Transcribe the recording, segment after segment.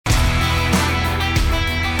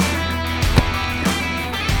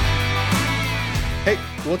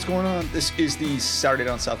What's going on? This is the Saturday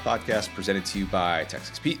Down South podcast presented to you by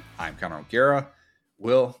Texas Pete. I'm Connor O'Gara.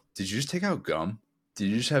 Will, did you just take out gum? Did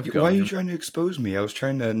you just have gum? Why are you trying to expose me? I was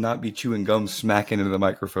trying to not be chewing gum smacking into the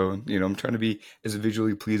microphone. You know, I'm trying to be as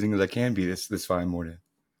visually pleasing as I can be this fine morning.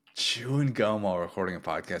 Chewing gum while recording a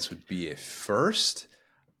podcast would be a first.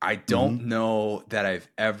 I don't know that I've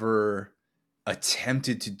ever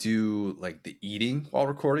attempted to do like the eating while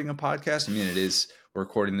recording a podcast. I mean, we're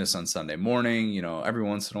recording this on Sunday morning. You know, every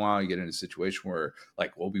once in a while you get in a situation where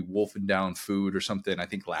like we'll be wolfing down food or something. I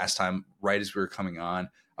think last time, right as we were coming on,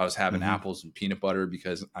 I was having apples and peanut butter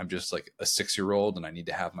because I'm just like a 6-year-old and I need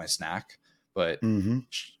to have my snack. But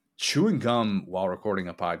chewing gum while recording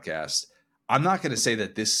a podcast, I'm not going to say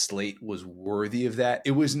that this slate was worthy of that.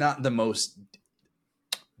 It was not the most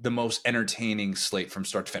entertaining slate from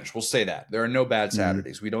start to finish. We'll say that. There are no bad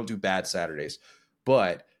Saturdays. We don't do bad Saturdays.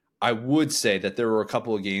 But I would say that there were a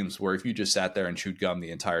couple of games where if you just sat there and chewed gum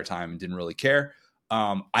the entire time and didn't really care,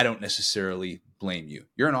 I don't necessarily blame you.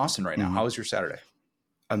 You're in Austin right now. How was your Saturday?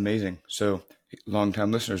 Amazing. So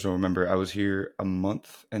longtime listeners will remember I was here a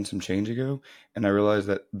month and some change ago, and I realized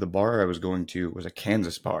that the bar I was going to was a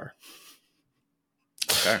Kansas bar.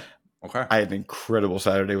 Okay. I had an incredible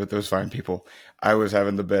Saturday with those fine people. I was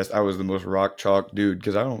having the best. I was the most rock chalk dude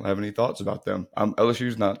because I don't have any thoughts about them.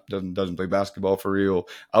 LSU's doesn't play basketball for real.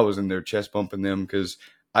 I was in there chest bumping them because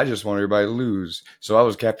I just want everybody to lose. So I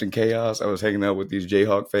was Captain Chaos. I was hanging out with these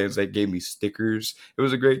Jayhawk fans. They gave me stickers. It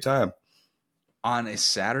was a great time. On a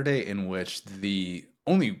Saturday in which the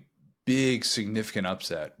only big significant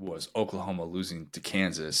upset was Oklahoma losing to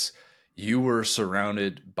Kansas, you were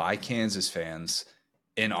surrounded by Kansas fans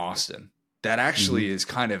in Austin. That actually is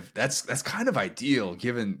kind of that's kind of ideal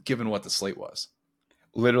given what the slate was.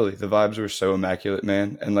 Literally, the vibes were so immaculate,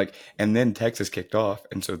 man. And then Texas kicked off,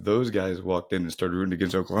 and so those guys walked in and started rooting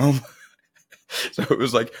against Oklahoma. So it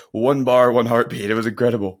was like one bar, one heartbeat. It was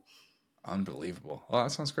incredible. Unbelievable. Oh,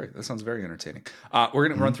 that sounds great. That sounds very entertaining. We're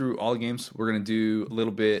going to run through all the games. We're going to do a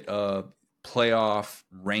little bit of playoff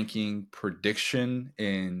ranking prediction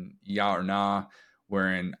in yeah or nah,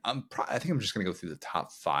 wherein I think I'm just going to go through the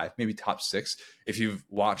top 5, maybe top 6. If you've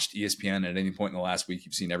watched ESPN at any point in the last week,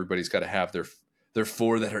 you've seen everybody's got to have their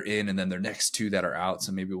 4 that are in and then their next 2 that are out.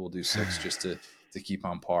 So maybe we'll do 6 just to keep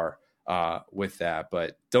on par with that.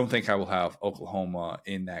 But don't think I will have Oklahoma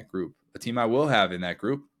in that group. The team I will have in that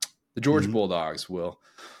group, the Georgia Bulldogs, will.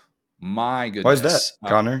 My goodness. Why is that,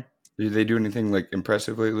 Connor? Did they do anything like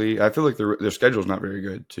impressive lately? I feel like their schedule's not very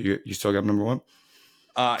good. So you still got number 1?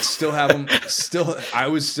 Still have them. I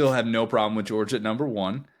would still have no problem with Georgia at number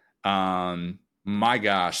 1. My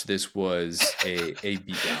gosh, this was a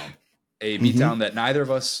beatdown. A beatdown that neither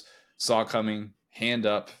of us saw coming. Hand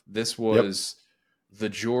up. This was the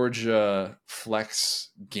Georgia flex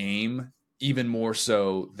game, even more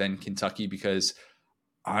so than Kentucky, because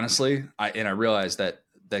honestly, I realized that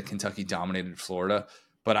Kentucky dominated Florida,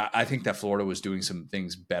 but I think that Florida was doing some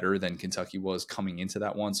things better than Kentucky was coming into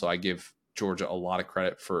that one. So I give Georgia a lot of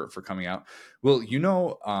credit for coming out. Well, you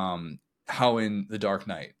know how in The Dark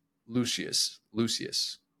Knight, Lucius,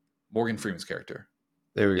 Morgan Freeman's character.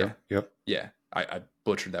 There we go. Yep. Yeah. I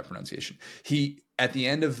butchered that pronunciation. He, at the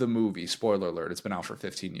end of the movie, spoiler alert, it's been out for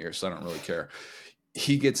 15 years, so I don't really care.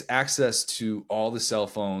 He gets access to all the cell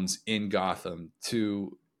phones in Gotham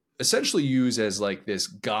to essentially use as like this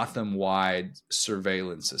Gotham-wide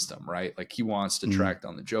surveillance system, right? Like he wants to track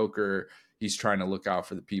down the Joker. He's trying to look out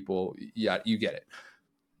for the people. Yeah, you get it.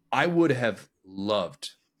 I would have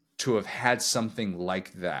loved to have had something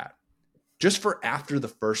like that just for after the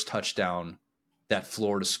first touchdown that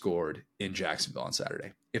Florida scored in Jacksonville on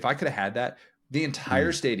Saturday. If I could have had that, the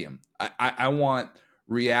entire stadium, I want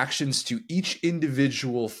reactions to each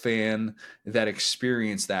individual fan that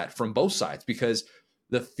experienced that from both sides, because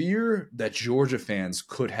the fear that Georgia fans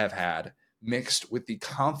could have had mixed with the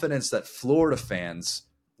confidence that Florida fans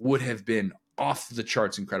would have been off the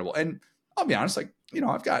charts incredible. And I'll be honest, like, you know,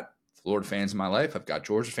 I've got Florida fans in my life. I've got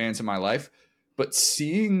Georgia fans in my life, but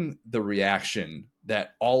seeing the reaction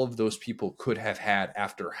that all of those people could have had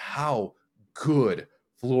after how good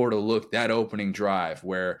Florida looked that opening drive,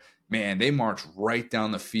 where, man, they marched right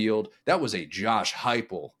down the field. That was a Josh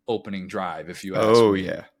Heupel opening drive, if you ask me. Oh,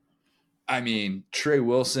 yeah. I mean, Trey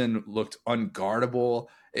Wilson looked unguardable.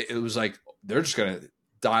 It was like they're just going to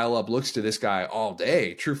dial up looks to this guy all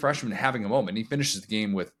day. True freshman having a moment. He finishes the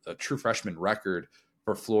game with a true freshman record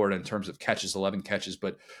for Florida in terms of catches, 11 catches,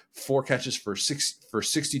 but 4 catches for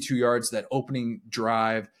 62 yards, that opening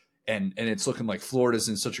drive. And it's looking like Florida's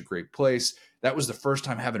in such a great place. That was the first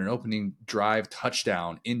time having an opening drive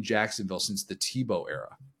touchdown in Jacksonville since the Tebow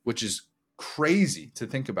era, which is crazy to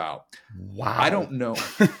think about. Wow. I don't know.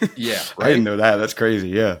 Yeah, right. I didn't know that. That's crazy.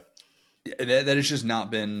 Yeah. That has just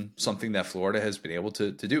not been something that Florida has been able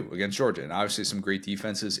to do against Georgia. And obviously some great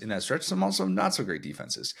defenses in that stretch, some also not so great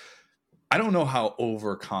defenses. I don't know how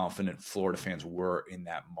overconfident Florida fans were in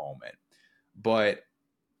that moment, but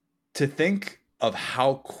to think of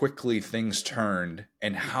how quickly things turned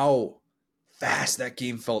and how fast that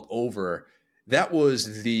game felt over, that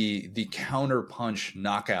was the counter punch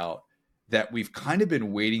knockout that we've kind of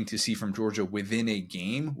been waiting to see from Georgia within a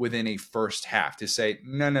game, within a first half, to say,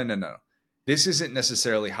 no. This isn't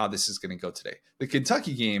necessarily how this is going to go today. The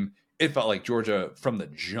Kentucky game, it felt like Georgia from the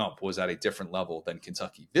jump was at a different level than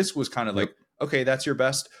Kentucky. This was kind of like, okay, that's your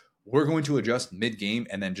best. We're going to adjust mid-game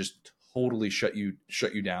and then just totally shut you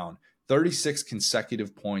down. 36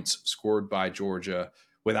 consecutive points scored by Georgia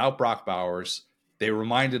without Brock Bowers. They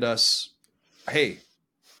reminded us, hey,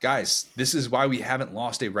 guys, this is why we haven't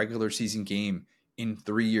lost a regular season game in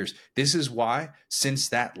 3 years. This is why, since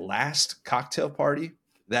that last cocktail party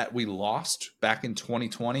that we lost back in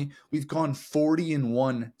 2020, we've gone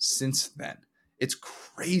 40-1 since then. It's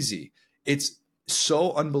crazy. It's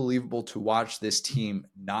so unbelievable to watch this team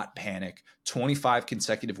not panic. 25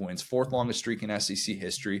 consecutive wins, fourth longest streak in SEC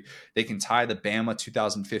history. They can tie the Bama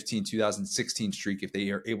 2015-2016 streak if they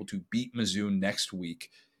are able to beat Mizzou next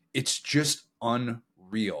week. It's just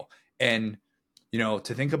unreal. And, to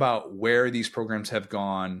think about where these programs have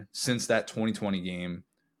gone since that 2020 game,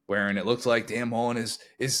 wherein it looks like Dan Mullen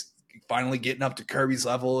is finally getting up to Kirby's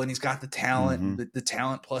level, and he's got the talent, and the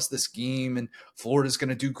talent plus the scheme, and Florida's going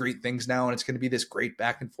to do great things now, and it's going to be this great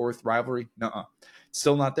back and forth rivalry. Nuh-uh.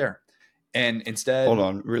 Still not there. And instead... Hold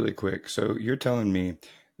on really quick. So you're telling me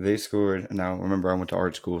they scored... Now, remember, I went to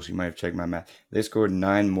art school, so you might have checked my math. They scored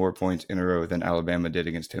 9 more points in a row than Alabama did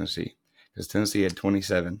against Tennessee, because Tennessee had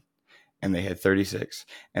 27 and they had 36.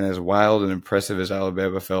 And as wild and impressive as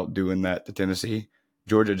Alabama felt doing that to Tennessee,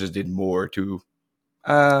 Georgia just did more to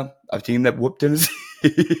a team that whooped Tennessee.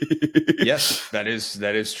 Yes, that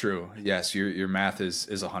is true. Yes, your math is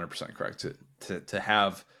 100% correct. To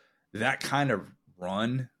have that kind of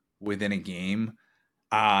run within a game,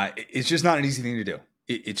 it's just not an easy thing to do.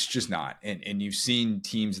 It's just not. And you've seen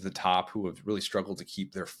teams at the top who have really struggled to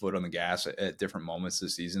keep their foot on the gas at different moments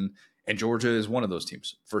this season. And Georgia is one of those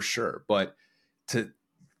teams for sure. But to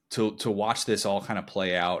watch this all kind of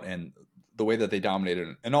play out, and the way that they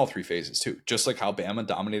dominated in all 3 phases too, just like how Bama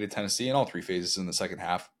dominated Tennessee in all 3 phases in the second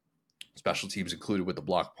half, special teams included with the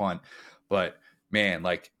block punt. But man,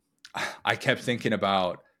 like, I kept thinking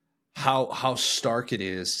about how stark it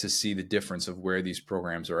is to see the difference of where these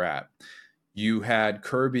programs are at. You had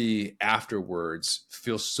Kirby afterwards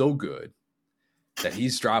feel so good that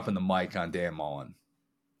he's dropping the mic on Dan Mullen.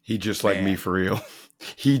 He just like me for real.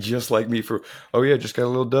 He just like me for, oh yeah, just got a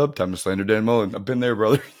little dub. Time to slander Dan Mullen. I've been there,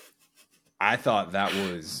 brother. I thought that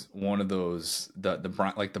was one of those, the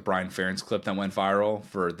Brian Ferentz clip that went viral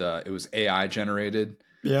it was AI generated.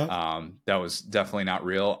 Yeah. That was definitely not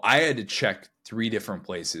real. I had to check 3 different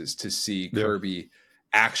places to see Kirby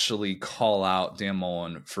actually call out Dan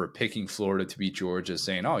Mullen for picking Florida to beat Georgia,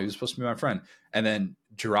 saying, oh, he was supposed to be my friend. And then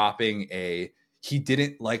dropping he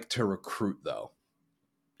didn't like to recruit though.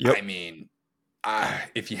 Yep. I mean,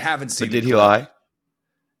 if you haven't seen But did he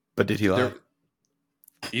lie?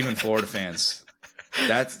 Even Florida fans,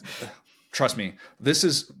 trust me, this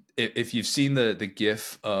is, if you've seen the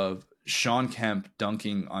GIF of Sean Kemp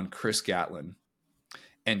dunking on Chris Gatlin,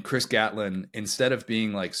 and Chris Gatlin, instead of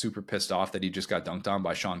being like super pissed off that he just got dunked on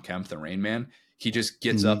by Sean Kemp, the Rain Man, he just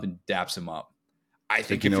gets up and daps him up. I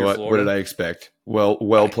think, you know what? Florida, what did I expect?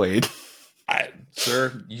 Well played.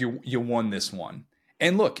 Sir, you won this one.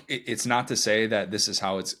 And look, it's not to say that this is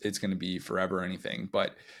how it's going to be forever or anything,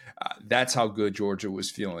 but that's how good Georgia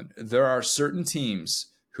was feeling. There are certain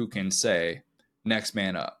teams who can say, next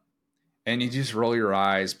man up. And you just roll your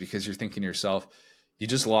eyes because you're thinking to yourself, you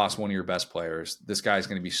just lost one of your best players. This guy's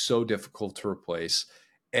going to be so difficult to replace.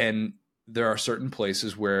 And there are certain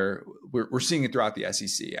places where we're seeing it throughout the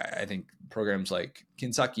SEC. I think programs like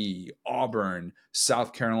Kentucky, Auburn,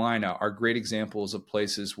 South Carolina are great examples of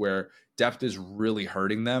places where depth is really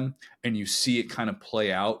hurting them. And you see it kind of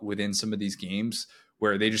play out within some of these games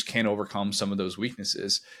where they just can't overcome some of those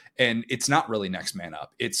weaknesses. And it's not really next man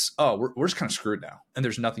up. It's, we're just kind of screwed now. And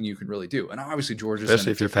there's nothing you can really do. And obviously Georgia's,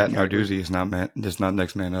 especially if you're Pat Narduzzi, is not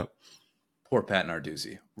next man up. Poor Pat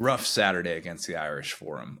Narduzzi. Rough Saturday against the Irish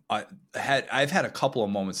for him. I've had a couple of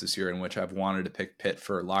moments this year in which I've wanted to pick Pitt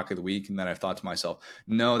for lock of the week, and then I've thought to myself,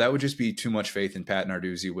 no, that would just be too much faith in Pat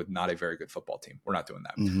Narduzzi with not a very good football team. We're not doing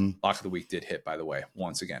that. Mm-hmm. Lock of the week did hit, by the way,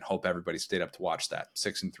 once again. Hope everybody stayed up to watch that.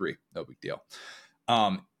 6-3, no big deal.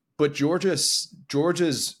 but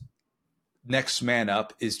Georgia's next man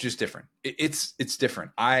up is just different. It's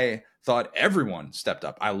different. I thought everyone stepped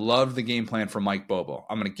up. I loved the game plan from Mike Bobo.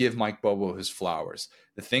 I'm going to give Mike Bobo his flowers.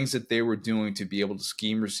 The things that they were doing to be able to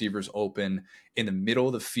scheme receivers open in the middle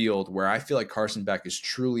of the field, where I feel like Carson Beck is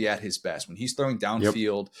truly at his best. When he's throwing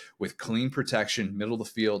downfield with clean protection, middle of the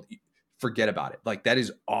field, forget about it. Like, that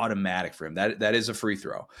is automatic for him. That is a free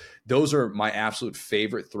throw. Those are my absolute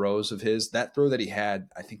favorite throws of his. That throw that he had,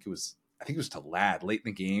 I think it was to Ladd late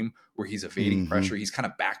in the game, where he's evading pressure. He's kind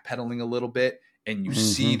of backpedaling a little bit, and you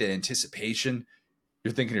see the anticipation.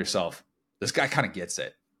 You're thinking to yourself, this guy kind of gets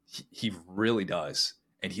it. He really does.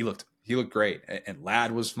 And he looked great. And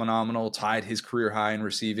Ladd was phenomenal, tied his career high in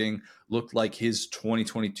receiving, looked like his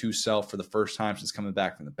 2022 self for the first time since coming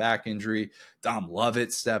back from the back injury. Dom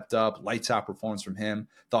Lovett stepped up, lights out performance from him.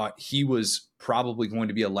 Thought he was probably going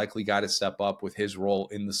to be a likely guy to step up with his role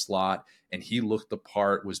in the slot. And he looked the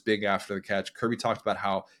part, was big after the catch. Kirby talked about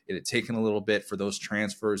how it had taken a little bit for those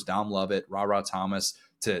transfers, Dom Lovett, Ra Thomas,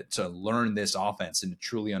 to learn this offense and to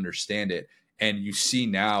truly understand it. And you see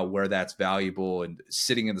now where that's valuable, and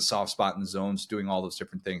sitting in the soft spot in the zones, doing all those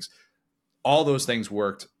different things. All those things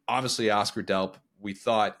worked. Obviously, Oscar Delp, we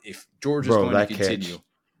thought if Georgia's going to continue,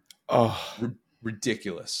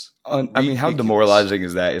 ridiculous. I mean, how demoralizing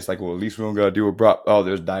is that? It's like, well, at least we don't got to do a Brock. Oh,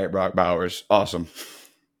 there's Diet Brock Bowers. Awesome.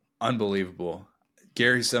 Unbelievable.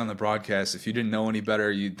 Gary said on the broadcast, if you didn't know any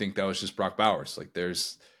better, you'd think that was just Brock Bowers. Like,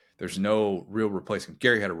 there's no real replacement.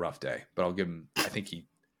 Gary had a rough day, but I'll give him,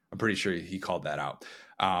 I'm pretty sure he called that out.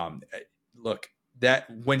 Look, that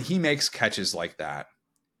when he makes catches like that,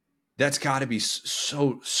 that's got to be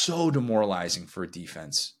so demoralizing for a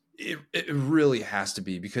defense. It really has to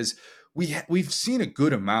be, because we've seen a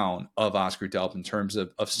good amount of Oscar Delp in terms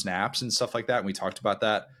of snaps and stuff like that. And we talked about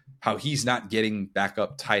that, how he's not getting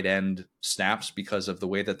backup tight end snaps because of the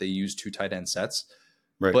way that they use 2 tight end sets.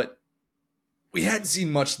 Right. But we hadn't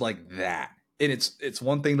seen much like that. And it's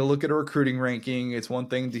one thing to look at a recruiting ranking. It's one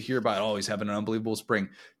thing to hear about, oh, he's having an unbelievable spring.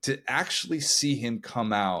 To actually see him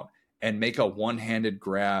come out and make a one-handed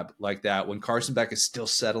grab like that when Carson Beck is still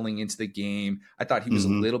settling into the game. I thought he was a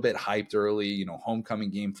little bit hyped early,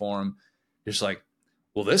 homecoming game for him. Just like,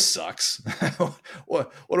 well, this sucks.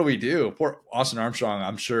 What do we do? Poor Austin Armstrong,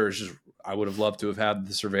 I'm sure, is just, I would have loved to have had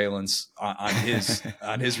the surveillance on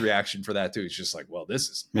his reaction for that too. He's just like, well, this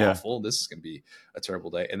is awful. This is going to be a terrible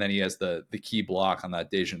day. And then he has the key block on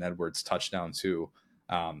that Dejan Edwards touchdown too.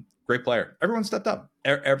 Great player. Everyone stepped up.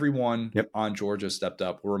 Everyone on Georgia stepped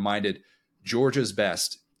up. We're reminded Georgia's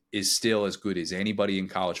best is still as good as anybody in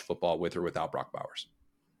college football, with or without Brock Bowers.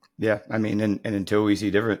 Yeah, I mean, and until we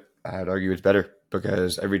see different, I'd argue it's better,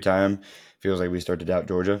 because every time it feels like we start to doubt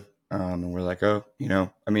Georgia. And we're like, oh,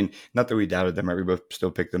 I mean, not that we doubted them, right? We both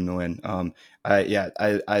still picked them to win. I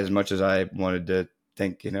as much as I wanted to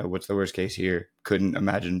think, what's the worst case here? Couldn't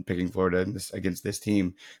imagine picking Florida against this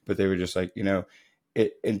team, but they were just like,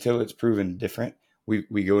 until it's proven different,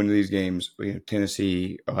 we go into these games,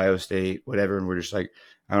 Tennessee, Ohio State, whatever, and we're just like,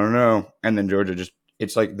 I don't know. And then Georgia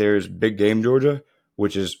it's like there's big game Georgia,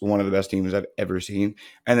 which is one of the best teams I've ever seen.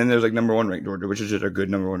 And then there's like number 1 ranked Georgia, which is just a good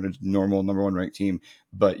normal number 1 ranked team.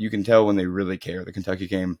 But you can tell when they really care. The Kentucky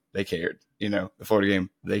game, they cared. The Florida game,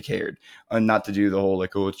 they cared. And not to do the whole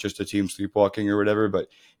like, oh, it's just a team sleepwalking or whatever, but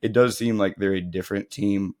it does seem like they're a different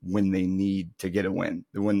team when they need to get a win.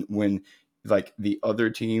 When like the other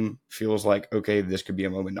team feels like, okay, this could be a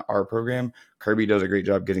moment in our program, Kirby does a great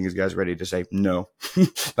job getting his guys ready to say, no,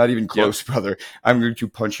 not even close, brother. I'm going to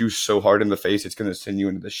punch you so hard in the face, it's going to send you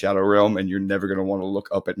into the shadow realm, and you're never going to want to look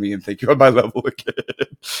up at me and think you're on my level again.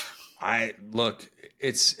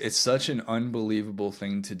 It's such an unbelievable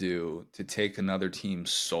thing to do, to take another team's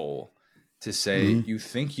soul, to say, you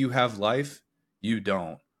think you have life, you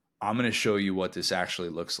don't. I'm going to show you what this actually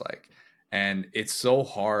looks like. And it's so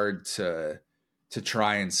hard to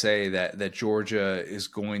try and say that Georgia is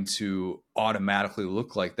going to automatically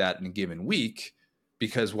look like that in a given week,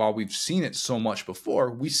 because while we've seen it so much before,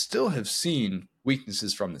 we still have seen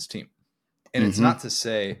weaknesses from this team. And it's not to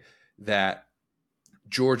say that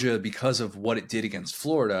Georgia, because of what it did against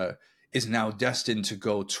Florida, is now destined to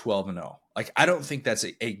go 12-0. Like, I don't think that's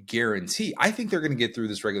a guarantee. I think they're going to get through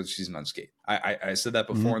this regular season unscathed. I said that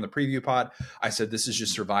before in the preview pod. I said this is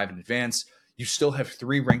just survive in advance. You still have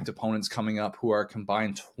 3 ranked opponents coming up who are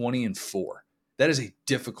combined 20-4. That is a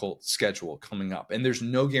difficult schedule coming up. And there's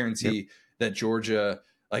no guarantee that Georgia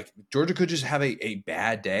could just have a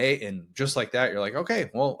bad day. And just like that, you're like, okay,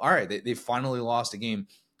 well, all right, they finally lost a game.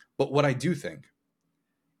 But what I do think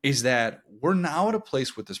is that we're now at a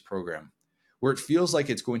place with this program where it feels like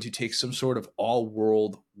it's going to take some sort of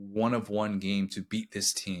all-world one-of-one game to beat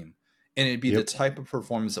this team. And it'd be the type of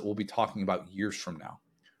performance that we'll be talking about years from now,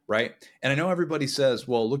 right? And I know everybody says,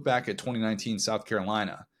 well, look back at 2019 South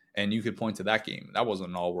Carolina, and you could point to that game. That wasn't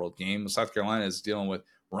an all-world game. South Carolina is dealing with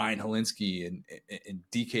Ryan Helinski and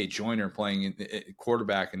DK Joyner playing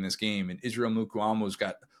quarterback in this game, and Israel Mukuamu's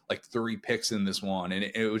got like 3 picks in this one, and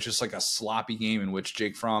it was just like a sloppy game in which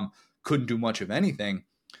Jake Fromm couldn't do much of anything.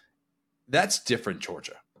 That's different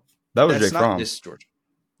Georgia. That was That's Jake not Fromm. this Georgia.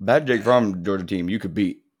 That Jake Fromm Georgia team you could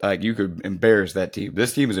beat. Like, you could embarrass that team.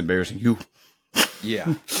 This team is embarrassing you.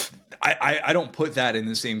 Yeah. I don't put that in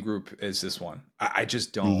the same group as this one. I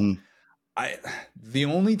just don't. The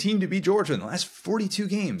only team to beat Georgia in the last 42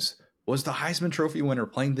 games was the Heisman Trophy winner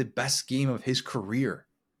playing the best game of his career.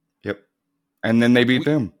 Yep. And then they beat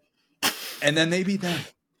them. And then they beat them.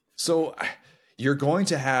 So you're going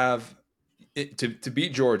to have it, to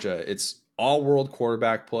beat Georgia. It's all world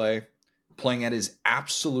quarterback play, playing at his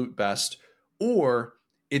absolute best, or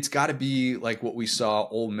it's got to be like what we saw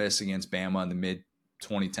Ole Miss against Bama in the mid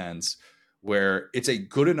 2010s, where it's a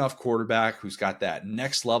good enough quarterback who's got that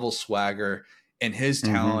next level swagger, and his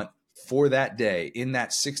talent for that day in that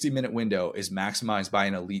 60-minute window is maximized by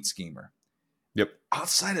an elite schemer. Yep.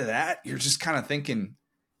 Outside of that, you're just kind of thinking,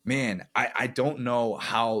 man, I don't know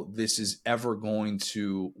how this is ever going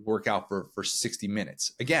to work out for 60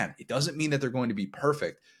 minutes. Again, it doesn't mean that they're going to be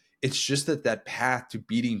perfect. It's just that path to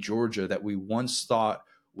beating Georgia that we once thought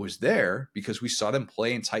was there because we saw them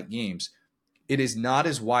play in tight games, it is not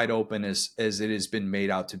as wide open as it has been made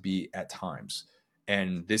out to be at times.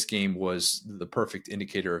 And this game was the perfect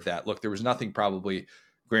indicator of that. Look, there was nothing probably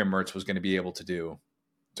Graham Mertz was going to be able to do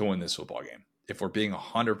to win this football game. If we're being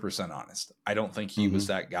 100% honest, I don't think he was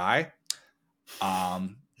that guy.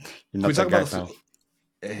 You're not that guy, pal.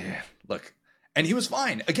 Look, and he was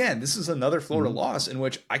fine. Again, this is another Florida loss in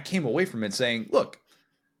which I came away from it saying, look,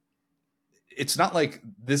 it's not like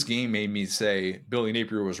this game made me say Billy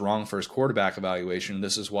Napier was wrong for his quarterback evaluation.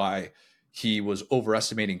 This is why he was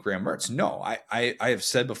overestimating Graham Mertz. No, I have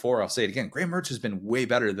said before, I'll say it again. Graham Mertz has been way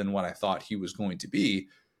better than what I thought he was going to be.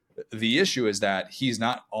 The issue is that he's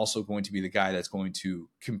not also going to be the guy that's going to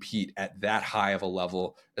compete at that high of a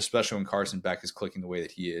level, especially when Carson Beck is clicking the way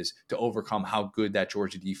that he is, to overcome how good that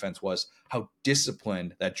Georgia defense was, how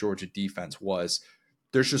disciplined that Georgia defense was.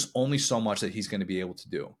 There's just only so much that he's going to be able to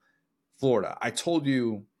do. Florida, I told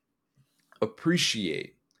you,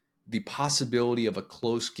 appreciate the possibility of a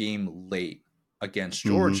close game late against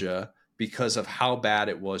Georgia because of how bad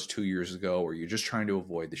it was 2 years ago, where you're just trying to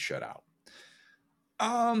avoid the shutout.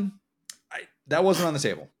 That wasn't on the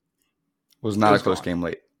table. Was not a close game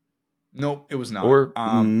late. Nope, it was not. Or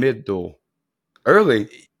middle. Early.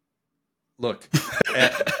 Look,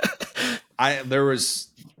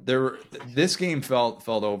 this game felt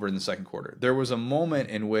over in the second quarter. There was a moment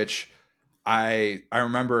in which I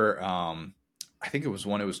remember, I think it was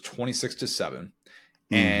when it was 26-7,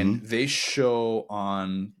 and they show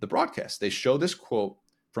on the broadcast, they show this quote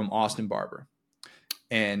from Austin Barber,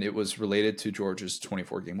 and it was related to Georgia's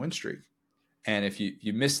 24-game win streak. And if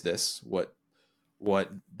you missed this, what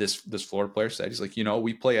this Florida player said, he's like,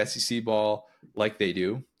 we play SEC ball like they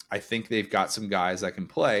do. I think they've got some guys that can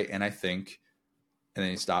play, and I think, and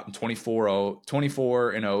then he stopped. And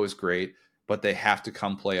 24-0 is great, but they have to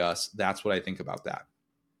come play us. That's what I think about that.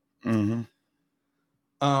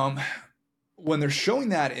 When they're showing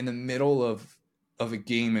that in the middle of a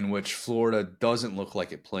game in which Florida doesn't look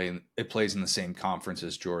like it plays in the same conference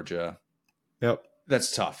as Georgia. Yep.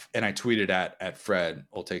 That's tough. And I tweeted at Fred,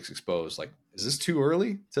 Old Takes Exposed, like, is this too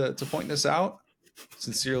early to point this out?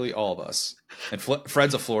 Sincerely, all of us. And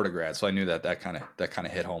Fred's a Florida grad, so I knew that kind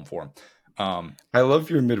of hit home for him. I love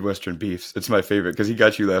your Midwestern beefs. It's my favorite because he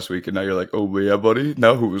got you last week, and now you're like, oh yeah, buddy.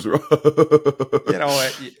 Now who was wrong?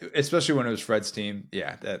 Especially when it was Fred's team.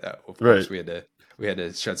 Yeah, that of course we had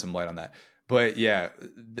to shed some light on that. But yeah,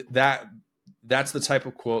 that's the type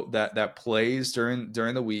of quote that plays during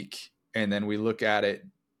the week, and then we look at it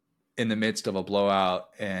in the midst of a blowout,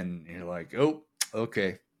 and you're like, oh,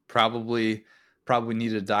 okay, probably need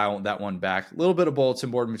to dial that one back. A little bit of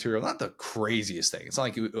bulletin board material, not the craziest thing. It's not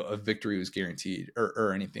like a victory was guaranteed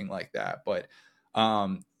or anything like that. But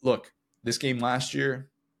look, this game last year,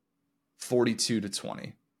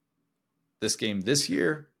 42-20. This game this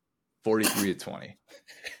year, 43-20.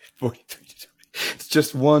 43-20. It's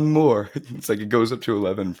just one more. It's like it goes up to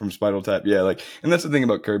 11 from Spinal Tap. Yeah, like, and that's the thing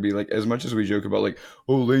about Kirby. Like, as much as we joke about, like,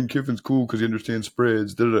 oh, Lane Kiffin's cool because he understands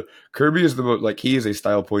spreads. Kirby is the most, like, he is a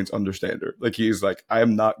style points understander. Like, he is like, I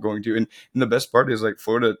am not going to. And the best part is, like,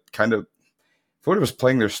 Florida kind of, Florida was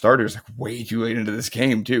playing their starters like way too late into this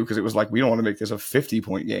game too, because it was like, we don't want to make this a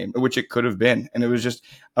 50-point game, which it could have been. And it was just,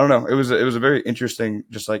 I don't know. It was a very interesting,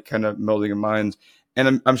 just like kind of melding of minds.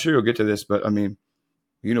 And I'm sure you'll get to this, but I mean,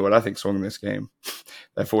 you know what I think swung in this game?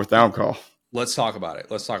 That fourth down call. Let's talk about it.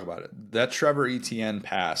 That Trevor Etienne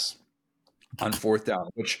pass on fourth down,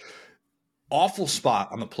 which awful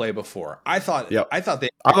spot on the play before. I thought they I thought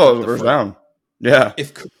it was a first down. Yeah.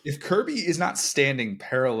 If Kirby is not standing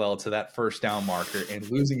parallel to that first down marker and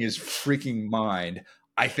losing his freaking mind,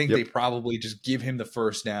 I think they probably just give him the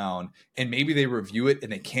first down, and maybe they review it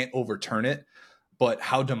and they can't overturn it. But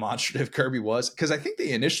how demonstrative Kirby was, because I think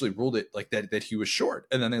they initially ruled it like that he was short,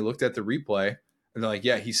 and then they looked at the replay and they're like,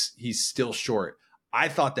 yeah, he's still short. I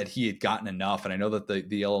thought that he had gotten enough, and I know that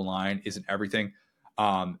the yellow line isn't everything.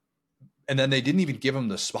 And then they didn't even give him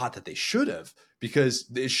the spot that they should have, because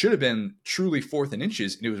it should have been truly 4th and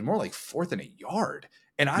inches, and it was more like 4th and a yard.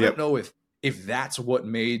 And I don't know if that's what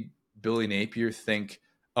made Billy Napier think,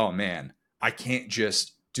 oh man, I can't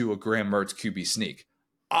just do a Graham Mertz QB sneak.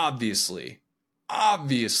 Obviously,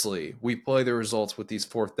 we play the results with these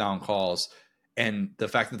 4th down calls, and the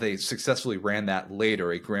fact that they successfully ran that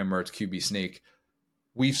later, a Graham Mertz QB sneak,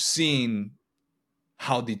 we've seen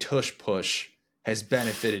how the tush push has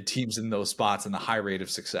benefited teams in those spots and the high rate of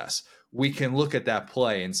success. We can look at that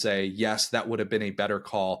play and say, yes, that would have been a better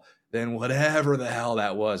call than whatever the hell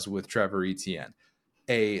that was with Trevor Etienne.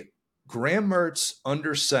 A Graham Mertz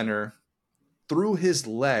under center through his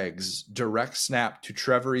legs, direct snap to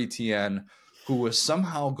Trevor Etienne, who was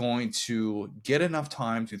somehow going to get enough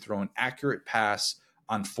time to throw an accurate pass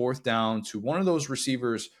on 4th down to one of those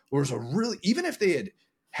receivers who was a really, even if they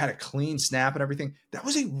had a clean snap and everything, that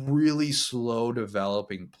was a really slow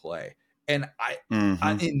developing play. And I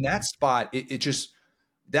in that spot, it just,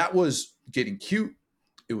 that was getting cute.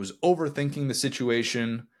 It was overthinking the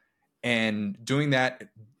situation and doing that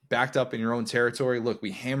backed up in your own territory. Look,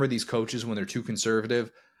 we hammer these coaches when they're too conservative.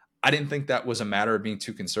 I didn't think that was a matter of being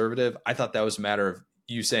too conservative. I thought that was a matter of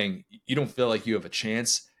you saying you don't feel like you have a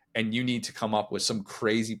chance and you need to come up with some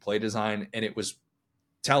crazy play design. And it was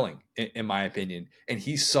telling, in my opinion. And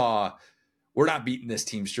he saw, we're not beating this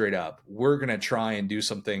team straight up. We're going to try and do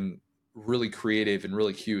something really creative and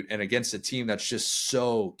really cute. And against a team that's just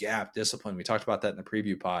so gap disciplined, we talked about that in the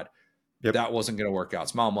preview pod. That wasn't going to work out.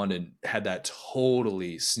 Smile London had that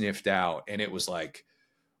totally sniffed out. And it was like,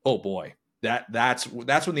 oh boy, that's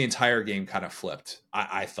when the entire game kind of flipped.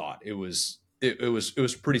 I thought it was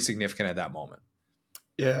pretty significant at that moment.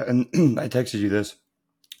 Yeah. And I texted you this.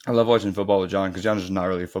 I love watching football with John, because John's just not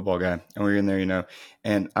really a football guy. And we're in there,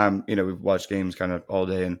 and we've watched games kind of all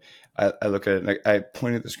day. And I look at it and I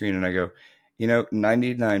point at the screen and I go,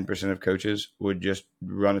 99% of coaches would just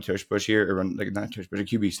run a tush push here, or run like not a tush, but a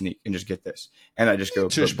QB sneak, and just get this. And I just go,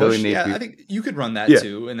 tush push. Yeah, I think you could run that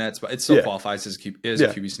too, and it still qualifies as a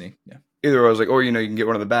QB sneak. Yeah. Either I was like, or you can get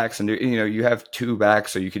one of the backs, and you have 2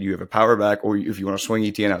 backs, so you have a power back, or if you want to swing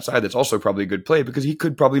ETN outside, that's also probably a good play, because he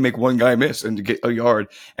could probably make one guy miss and to get a yard.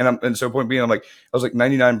 And so point being, I was like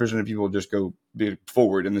 99% of people just go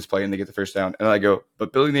forward in this play and they get the first down, and I go,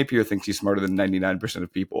 but Billy Napier thinks he's smarter than 99%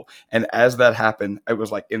 of people. And as that happened, I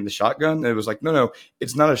was like in the shotgun, and it was like, no,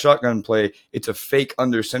 it's not a shotgun play, it's a fake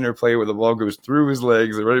under center play where the ball goes through his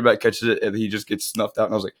legs, the running back catches it, and he just gets snuffed out.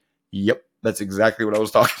 And I was like, yep, that's exactly what I was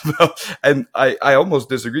talking about. And I almost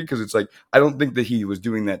disagree, because it's like, I don't think that he was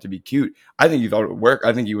doing that to be cute. I think he thought it would work.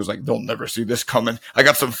 I think he was like, they'll never see this coming. I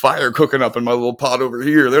got some fire cooking up in my little pot over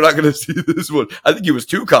here. They're not going to see this one. I think he was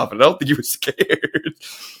too confident. I don't think he was scared.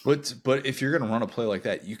 But if you're going to run a play like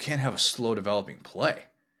that, you can't have a slow developing play.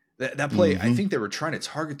 That play, I think they were trying to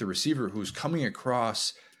target the receiver who's coming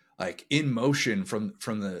across like in motion from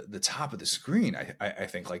the top of the screen. I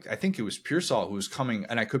think it was Pearsall who was coming,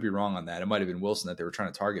 and I could be wrong on that. It might have been Wilson that they were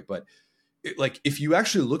trying to target, but if you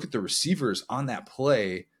actually look at the receivers on that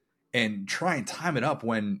play and try and time it up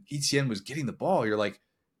when Etienne was getting the ball, you're like,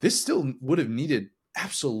 this still would have needed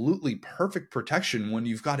absolutely perfect protection when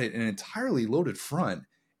you've got an entirely loaded front.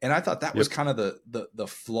 And I thought that was kind of the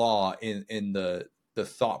flaw in the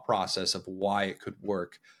thought process of why it could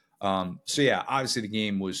work. So yeah, obviously the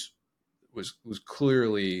game was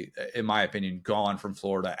clearly, in my opinion, gone from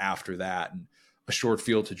Florida after that, and a short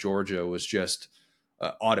field to Georgia was just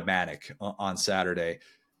automatic on Saturday.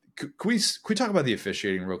 Can we talk about the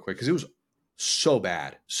officiating real quick, because it was so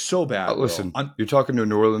bad. Listen, you're talking to a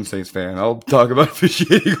New Orleans Saints fan. I'll talk about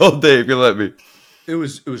officiating all day if you let me. It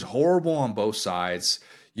was horrible on both sides.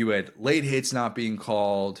 You had late hits not being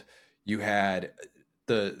called. You had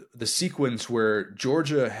the sequence where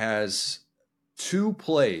Georgia has 2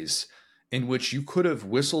 plays in which you could have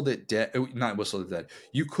whistled it dead, not whistled it dead.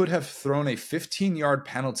 You could have thrown a 15-yard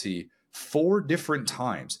penalty 4 different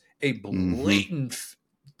times, a blatant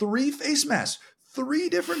 3 face masks, 3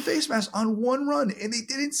 different face masks on one run, and they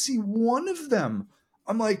didn't see one of them.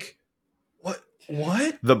 I'm like,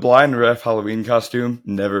 what? The blind ref Halloween costume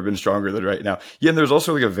never been stronger than right now. Yeah, and there's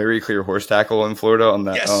also like a very clear horse tackle in Florida on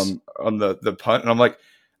that on the punt, and I'm like,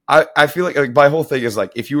 I feel like my whole thing is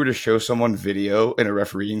like, if you were to show someone video in a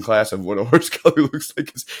refereeing class of what a horse collar looks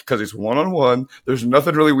like, because it's 1-on-1, there's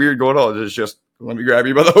nothing really weird going on. It's just, let me grab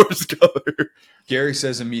you by the horse collar. Gary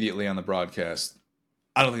says immediately on the broadcast,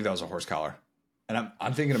 I don't think that was a horse collar. And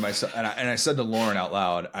I'm thinking to myself, and I said to Lauren out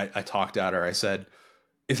loud, I talked at her, I said,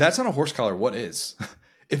 if that's not a horse collar, what is?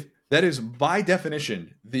 If that is by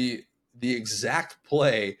definition the exact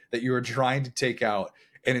play that you were trying to take out,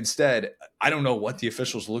 and instead, I don't know what the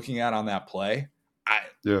official's looking at on that play.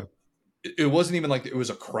 It wasn't even like it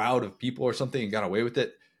was a crowd of people or something and got away with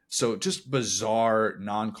it. So just bizarre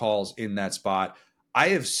non-calls in that spot. I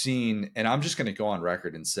have seen, and I'm just going to go on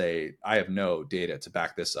record and say I have no data to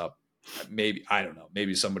back this up. Maybe, I don't know,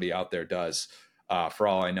 maybe somebody out there does. For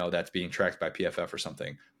all I know, that's being tracked by PFF or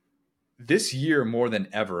something. This year, more than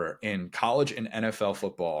ever, in college and NFL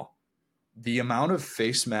football, the amount of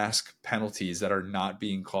face mask penalties that are not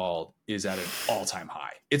being called is at an all-time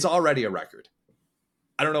high. It's already a record.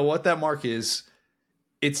 I don't know what that mark is.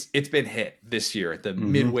 It's been hit this year at the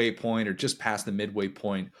midway point or just past the midway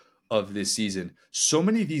point of this season. So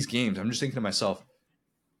many of these games, I'm just thinking to myself,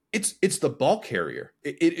 it's the ball carrier.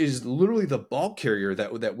 It is literally the ball carrier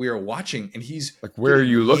that we are watching, and he's like, where are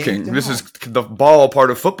you looking? This is the ball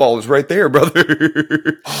part of football is right there,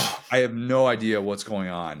 brother. I have no idea what's going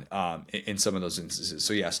on in some of those instances.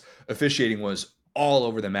 So yes, officiating was all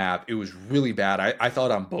over the map. It was really bad. I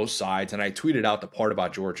thought on both sides, and I tweeted out the part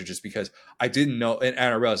about Georgia just because I didn't know, and I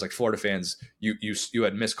realized like Florida fans, you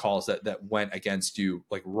had missed calls that went against you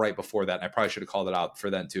like right before that, and I probably should have called it out for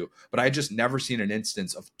them too. But I just never seen an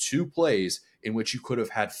instance of 2 plays in which you could have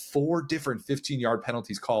had 4 different 15-yard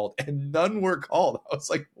penalties called and none were called. I was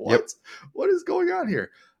like, what is going on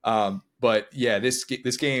here? But yeah, this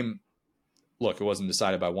game, look, it wasn't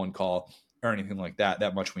decided by one call or anything like that.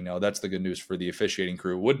 That much we know. That's the good news for the officiating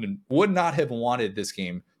crew. Would not have wanted this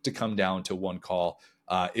game to come down to one call.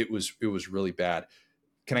 It was really bad.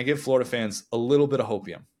 Can I give Florida fans a little bit of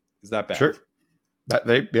hopium? Is that bad? Sure.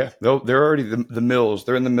 They're already the mills.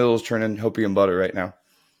 They're in the mills churning hopium butter right now.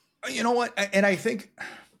 You know what? And I think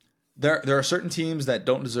there are certain teams that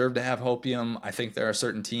don't deserve to have hopium. I think there are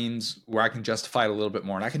certain teams where I can justify it a little bit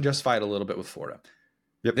more, and I can justify it a little bit with Florida.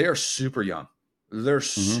 Yep. They are super young. They're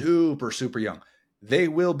super young. They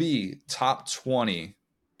will be top 20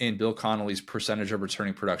 in Bill Connolly's percentage of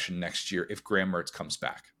returning production next year if Graham Mertz comes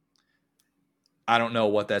back. I don't know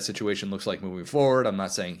what that situation looks like moving forward. I'm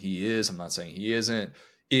not saying he is. I'm not saying he isn't.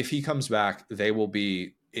 If he comes back, they will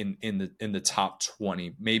be in the top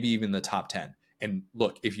 20, maybe even the top 10. And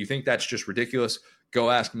look, if you think that's just ridiculous, go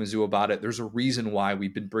ask Mizzou about it. There's a reason why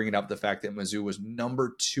we've been bringing up the fact that Mizzou was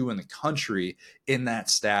number 2 in the country in that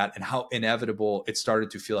stat and how inevitable it started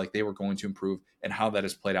to feel like they were going to improve and how that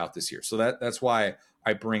has played out this year. So that's why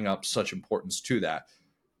I bring up such importance to that.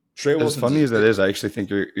 Trey Wilson's, as funny as that is, I actually think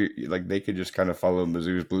you're like they could just kind of follow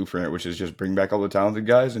Mizzou's blueprint, which is just bring back all the talented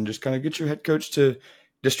guys and just kind of get your head coach to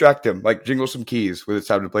distract him, like jingle some keys when it's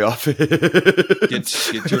time to play offense.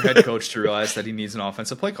 Get your head coach to realize that he needs an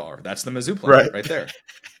offensive play caller. That's the Mizzou plan right there.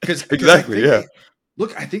 Because exactly, yeah.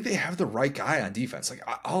 I think they have the right guy on defense. Like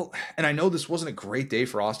and I know this wasn't a great day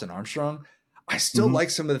for Austin Armstrong. I still like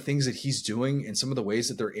some of the things that he's doing and some of the ways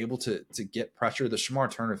that they're able to get pressure. The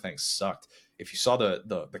Shamar Turner thing sucked. If you saw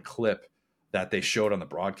the clip that they showed on the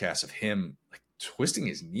broadcast of him like twisting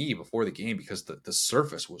his knee before the game because the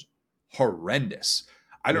surface was horrendous.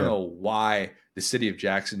 I don't know why the city of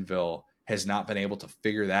Jacksonville has not been able to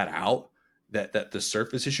figure that out. That the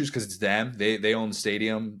surface issues, because it's them. They own the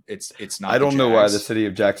stadium. It's not. I don't know why the city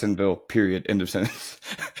of Jacksonville. Period. End of sentence.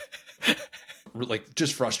 Like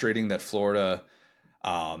just frustrating that Florida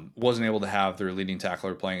wasn't able to have their leading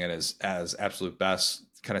tackler playing it as absolute best.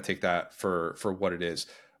 Kind of take that for what it is,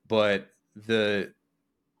 but the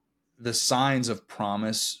signs of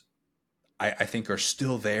promise I think are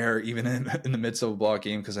still there even in the midst of a blowout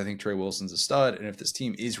game, because I think Trey Wilson's a stud, and if this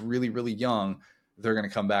team is really really young, they're going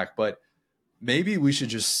to come back. But maybe we should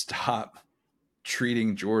just stop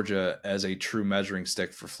treating Georgia as a true measuring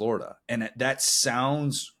stick for Florida. And that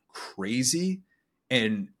sounds crazy,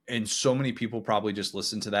 and so many people probably just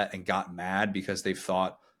listened to that and got mad because they've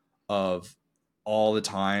thought of all the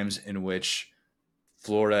times in which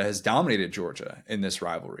Florida has dominated Georgia in this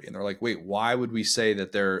rivalry. And they're like, wait, why would we say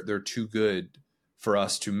that they're too good for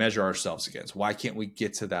us to measure ourselves against? Why can't we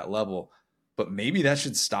get to that level? But maybe that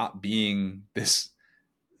should stop being this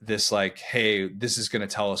like, hey, this is going to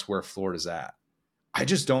tell us where Florida's at. I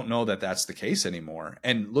just don't know that that's the case anymore.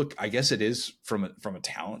 And look, I guess it is from a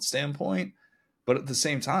talent standpoint, but at the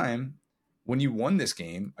same time, when you won this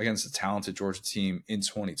game against a talented Georgia team in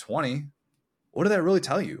 2020, what did that really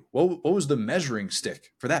tell you? What was the measuring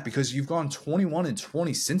stick for that? Because you've gone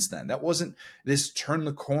 21-20 since then. That wasn't this turn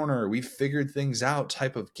the corner, we figured things out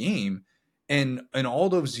type of game. And in all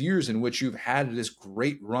those years in which you've had this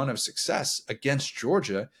great run of success against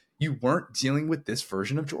Georgia, you weren't dealing with this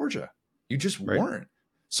version of Georgia. You just Right. weren't.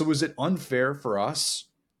 So is it unfair for us,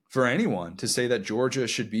 for anyone, to say that Georgia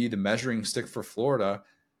should be the measuring stick for Florida?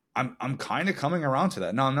 I'm kind of coming around to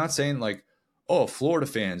that. Now, I'm not saying like, oh, Florida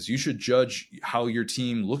fans, you should judge how your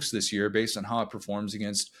team looks this year based on how it performs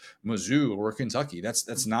against Mizzou or Kentucky.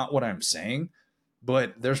 That's not what I'm saying.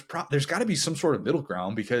 But there's got to be some sort of middle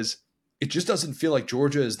ground, because it just doesn't feel like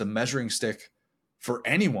Georgia is the measuring stick for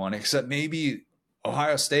anyone except maybe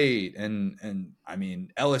Ohio State and I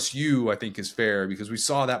mean LSU. I think is fair because we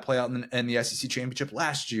saw that play out in the SEC championship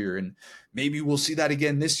last year, and maybe we'll see that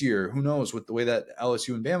again this year. Who knows with the way that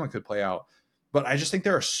LSU and Bama could play out. But I just think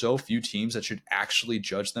there are so few teams that should actually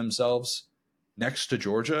judge themselves next to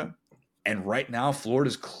Georgia. And right now, Florida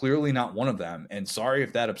is clearly not one of them. And sorry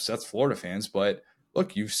if that upsets Florida fans, but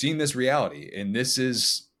look, you've seen this reality, and this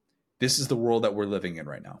is the world that we're living in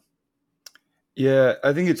right now. Yeah,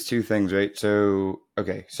 I think it's two things, right? So,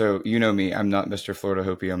 okay, so you know me, I'm not Mr. Florida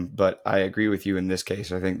Hopium, but I agree with you in this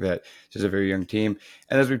case. I think that this is a very young team.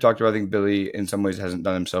 And as we've talked about, I think Billy in some ways hasn't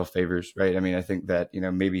done himself favors, right? I mean, I think that,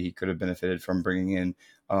 maybe he could have benefited from bringing in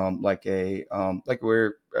like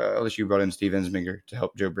where LSU brought in Steve Ensminger to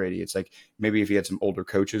help Joe Brady. It's like maybe if he had some older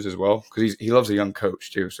coaches as well, because he loves a young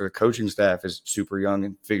coach too. So the coaching staff is super young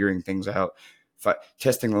and figuring things out,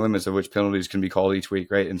 testing the limits of which penalties can be called each week,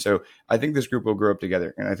 right? And so I think this group will grow up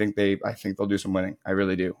together, and I think they'll do some winning. I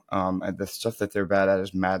really do. And the stuff that they're bad at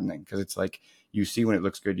is maddening, because it's like you see when it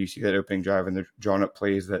looks good, you see that opening drive, and they're drawing up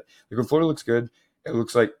plays that like when Florida looks good, it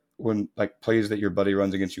looks like when like plays that your buddy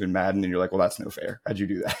runs against you in Madden, and you're like, well, that's no fair. How'd you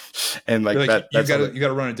do that? And like that, you got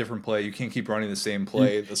to run a different play. You can't keep running the same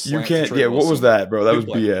play. You can't. Yeah, what was that, bro? That was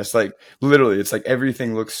play. BS. Like literally, it's like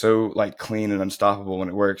everything looks so like clean and unstoppable when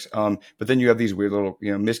it works. But then you have these weird little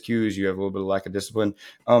miscues. You have a little bit of lack of discipline.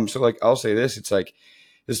 So like I'll say this, it's like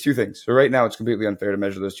there's two things. So right now it's completely unfair to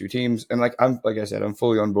measure those two teams. And like I said, I'm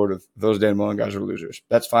fully on board with those Dan Mullen guys are losers.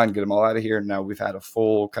 That's fine. Get them all out of here. Now we've had a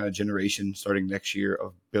full kind of generation starting next year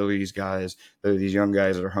of Billy's guys. These young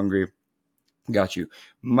guys that are hungry. Got you.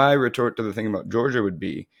 My retort to the thing about Georgia would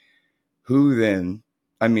be, who then,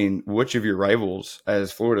 I mean, which of your rivals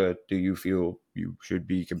as Florida do you feel you should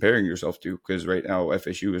be comparing yourself to? Because right now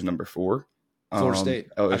FSU is number 4. Florida State.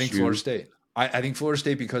 LSU. I think Florida State. I think Florida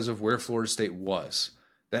State because of where Florida State was.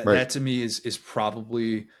 That to me is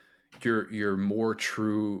probably your more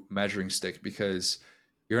true measuring stick, because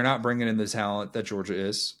you're not bringing in the talent that Georgia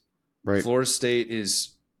is. Right. Florida State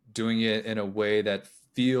is doing it in a way that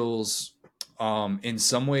feels in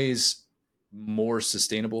some ways more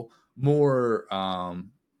sustainable, more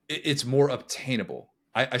it's more obtainable.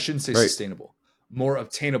 I shouldn't say sustainable, more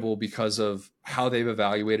obtainable, because of how they've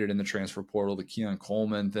evaluated in the transfer portal, the Keon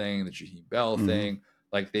Coleman thing, the Jaheim Bell thing.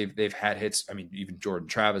 Like they've had hits. I mean, even Jordan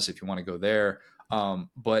Travis, if you want to go there.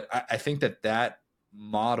 But I think that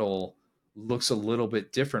model looks a little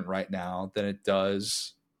bit different right now than it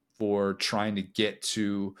does for trying to get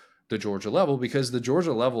to the Georgia level, because the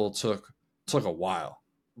Georgia level took a while.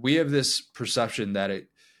 We have this perception that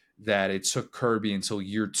it took Kirby until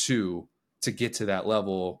year 2 to get to that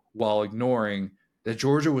level, while ignoring that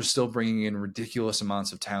Georgia was still bringing in ridiculous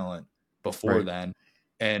amounts of talent before then.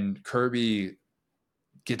 And Kirby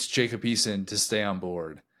gets Jacob Eason to stay on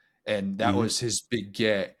board, and that was his big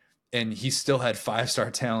get. And he still had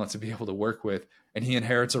 5-star talent to be able to work with. And he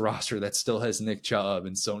inherits a roster that still has Nick Chubb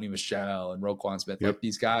and Sony Michel and Roquan Smith, like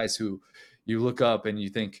these guys who you look up and you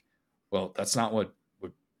think, well, that's not what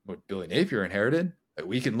Billy Napier inherited.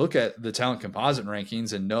 We can look at the talent composite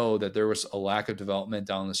rankings and know that there was a lack of development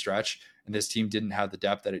down the stretch, and this team didn't have the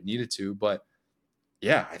depth that it needed to. But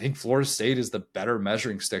yeah, I think Florida State is the better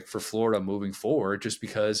measuring stick for Florida moving forward, just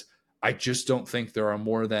because I just don't think there are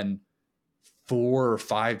more than 4 or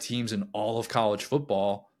 5 teams in all of college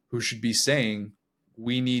football who should be saying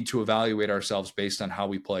we need to evaluate ourselves based on how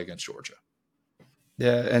we play against Georgia.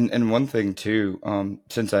 Yeah, and one thing too,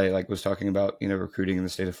 since I was talking about recruiting in the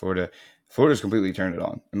state of Florida, Florida's completely turned it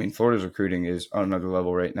on. I mean, Florida's recruiting is on another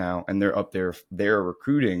level right now, and they're up there. They're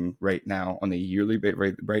recruiting right now on a yearly base.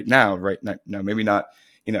 Right now, no, maybe not.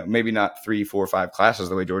 Maybe not 3, 4, 5 classes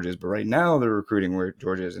the way Georgia is, but right now they're recruiting where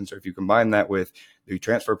Georgia is. And so if you combine that with the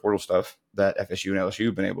transfer portal stuff that FSU and LSU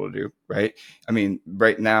have been able to do, right? I mean,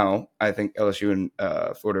 right now, I think LSU and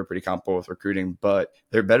Florida are pretty comparable with recruiting, but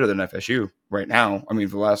they're better than FSU right now. I mean,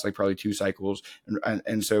 for the last probably 2 cycles.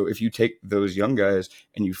 And so if you take those young guys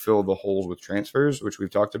and you fill the holes with transfers, which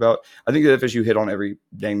we've talked about, I think that FSU hit on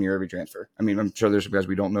dang near every transfer. I mean, I'm sure there's some guys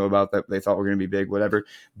we don't know about that they thought were going to be big, whatever.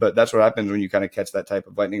 But that's what happens when you kind of catch that type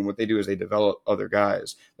of lightning. What they do is they develop other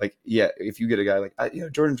guys. If you get a guy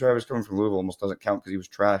Jordan Travis coming from Louisville almost doesn't count because he was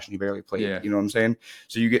trash and he barely played. Yeah. You know what I'm saying?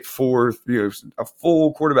 So you get a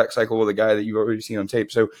full quarterback cycle with a guy that you've already seen on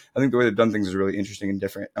tape. So I think the way they've done things is really interesting and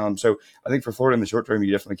different. So I think for Florida in the short term,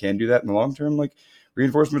 you definitely can do that. In the long term,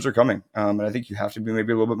 reinforcements are coming. And I think you have to be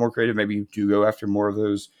maybe a little bit more creative. Maybe you do go after more of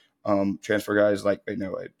those transfer guys like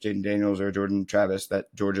Jaden Daniels or Jordan Travis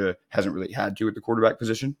that Georgia hasn't really had to at the quarterback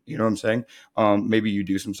position. You know what I'm saying? Maybe you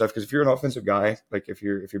do some stuff because if you're an offensive guy, if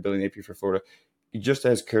you're Billy Napier for Florida, just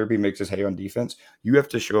as Kirby makes his hay on defense, you have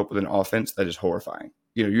to show up with an offense that is horrifying.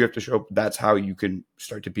 You have to show up. That's how you can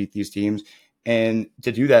start to beat these teams. And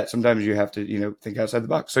to do that, sometimes you have to think outside the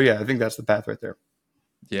box. So yeah, I think that's the path right there.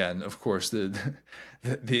 Yeah, and of course the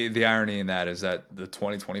irony in that is that the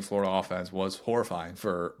 2020 Florida offense was horrifying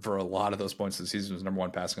for a lot of those points of the season. It was number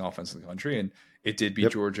 1 passing offense in the country, and it did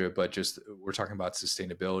beat Georgia. But just we're talking about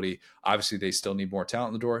sustainability. Obviously, they still need more talent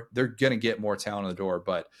in the door. They're going to get more talent in the door,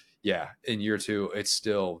 but yeah, in year 2, it's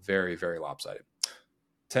still very, very lopsided.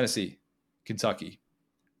 Tennessee, Kentucky.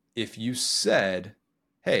 If you said,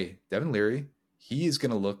 "Hey, Devin Leary, he is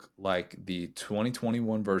going to look like the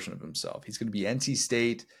 2021 version of himself. He's going to be NC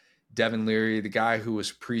State, Devin Leary, the guy who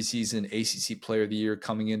was preseason ACC Player of the Year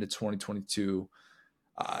coming into 2022."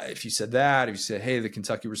 If you said that, if you said, "Hey, the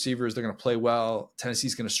Kentucky receivers, they're going to play well.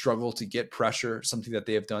 Tennessee's going to struggle to get pressure," something that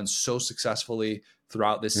they have done so successfully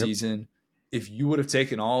throughout this season. If you would have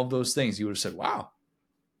taken all of those things, you would have said, "Wow,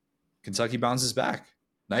 Kentucky bounces back.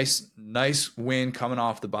 Nice win coming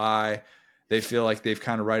off the bye. They feel like they've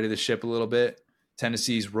kind of righted the ship a little bit.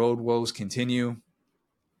 Tennessee's road woes continue."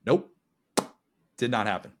 Nope. Did not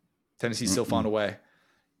happen. Tennessee still found a way.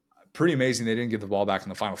 Pretty amazing they didn't give the ball back in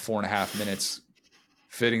the final 4.5 minutes.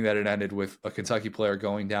 Fitting that it ended with a Kentucky player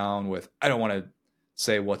going down with, I don't want to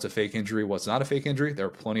say what's a fake injury, what's not a fake injury. There are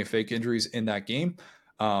plenty of fake injuries in that game.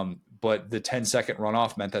 But the 10-second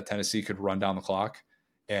runoff meant that Tennessee could run down the clock.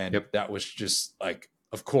 And that was just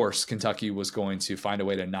of course, Kentucky was going to find a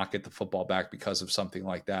way to not get the football back because of something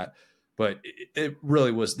like that. But it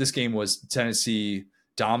really was, this game was Tennessee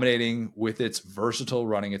dominating with its versatile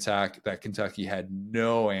running attack that Kentucky had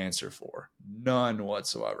no answer for. None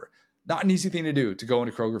whatsoever. Not an easy thing to do, to go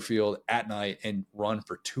into Kroger Field at night and run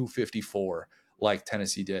for 254 like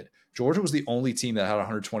Tennessee did. Georgia was the only team that had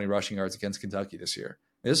 120 rushing yards against Kentucky this year.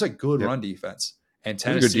 It's a good run defense. And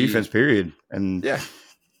Tennessee, good defense, period. And yeah,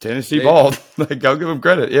 Tennessee balled. I'll give them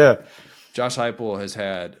credit. Yeah. Josh Heupel has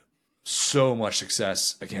had so much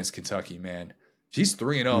success against Kentucky, man. He's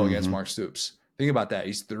 3-0 against Mark Stoops. Think about that.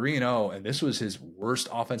 He's 3-0, and this was his worst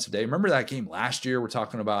offensive day. Remember that game last year? We're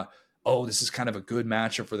talking about, this is kind of a good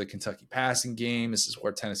matchup for the Kentucky passing game. This is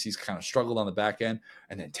where Tennessee's kind of struggled on the back end.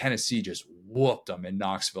 And then Tennessee just whooped them in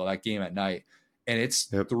Knoxville, that game at night. And it's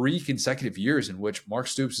 3 consecutive years in which Mark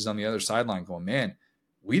Stoops is on the other sideline going, man,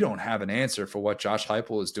 we don't have an answer for what Josh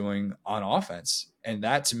Heupel is doing on offense. And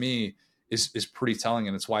that, to me, is pretty telling.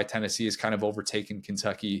 And it's why Tennessee has kind of overtaken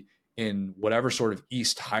Kentucky in whatever sort of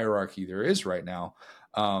East hierarchy there is right now.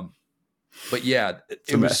 But yeah,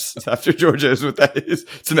 it was mess. After Georgia is what that is.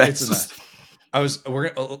 It's a mess. It's a mess.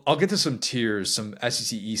 I'll get to some tiers, some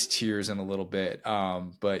SEC East tiers in a little bit.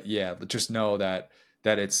 But yeah, just know that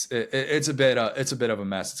it's a bit of a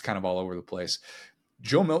mess. It's kind of all over the place.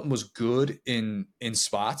 Joe Milton was good in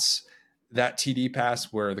spots. That TD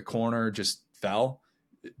pass where the corner just fell.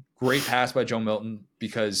 Great pass by Joe Milton,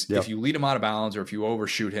 because if you lead him out of bounds or if you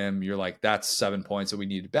overshoot him, you're like, that's 7 points that we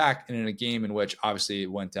needed back. And in a game in which obviously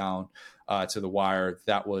it went down to the wire,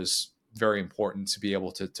 that was very important to be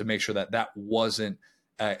able to make sure that wasn't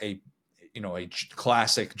a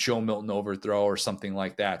classic Joe Milton overthrow or something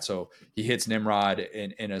like that. So he hits Nimrod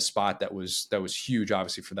in a spot that was huge,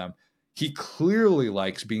 obviously, for them. He clearly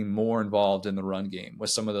likes being more involved in the run game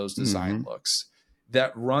with some of those design looks.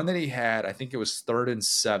 That run that he had, I think it was 3rd and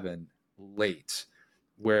 7 late,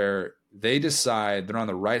 where they decide they're on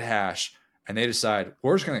the right hash and they decide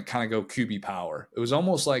we're just going to kind of go QB power. It was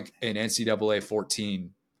almost like an NCAA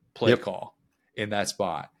 14 play call in that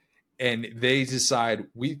spot. and they decide,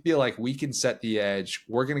 we feel like we can set the edge.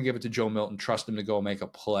 We're going to give it to Joe Milton, trust him to go make a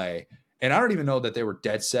play. And I don't even know that they were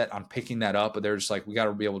dead set on picking that up, but they're just like, we got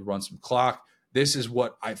to be able to run some clock. This is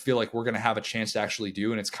what I feel like we're going to have a chance to actually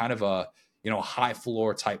do. And it's kind of a, high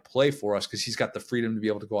floor type play for us because he's got the freedom to be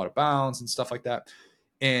able to go out of bounds and stuff like that.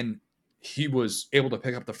 And he was able to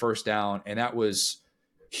pick up the first down, and that was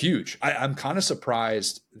huge. I'm kind of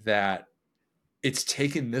surprised that it's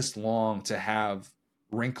taken this long to have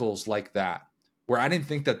wrinkles like that, where I didn't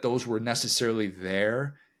think that those were necessarily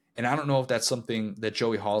there. And I don't know if that's something that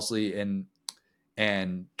Joey Halsley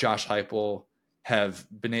and Josh Heupel have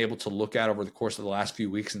been able to look at over the course of the last few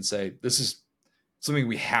weeks and say, this is something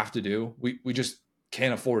we have to do. We just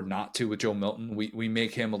can't afford not to with Joe Milton. We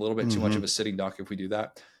make him a little bit too much of a sitting duck if we do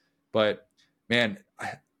that. But man,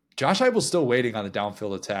 Josh Heupel's still waiting on the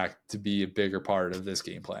downfield attack to be a bigger part of this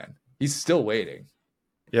game plan. He's still waiting.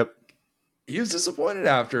 Yep. He was disappointed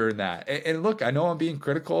after that. And look, I know I'm being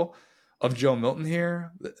critical of Joe Milton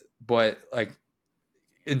here, but like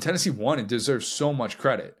in Tennessee won and deserves so much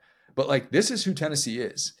credit. But like, this is who Tennessee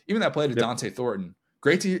is. Even that play to Dante Thornton.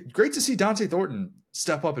 Great to see Dante Thornton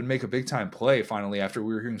step up and make a big time play finally after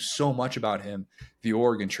we were hearing so much about him, the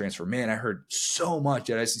Oregon transfer. Man, I heard so much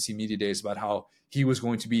at SEC Media Days about how he was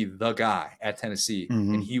going to be the guy at Tennessee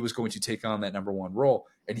and he was going to take on that number one role.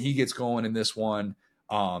 And he gets going in this one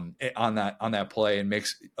on that play and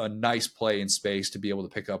makes a nice play in space to be able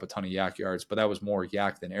to pick up a ton of yak yards. But that was more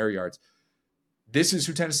yak than air yards. This is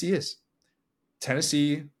who Tennessee is.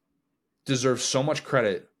 Tennessee deserves so much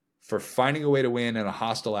credit for finding a way to win in a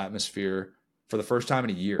hostile atmosphere for the first time in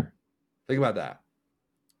a year. Think about that.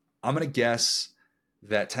 I'm going to guess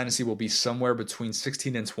that Tennessee will be somewhere between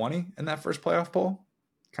 16 and 20 in that first playoff poll.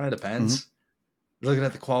 Kind of depends. You're looking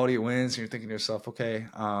at the quality of wins and you're thinking to yourself, okay,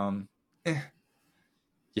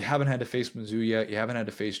 you haven't had to face Mizzou yet. You haven't had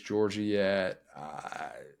to face Georgia yet.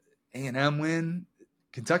 A&M win.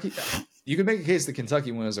 Kentucky. You could make a case that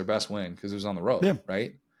Kentucky win is their best win because it was on the road,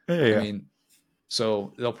 right? Yeah. I mean,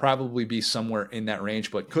 so they'll probably be somewhere in that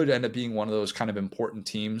range, but could end up being one of those kind of important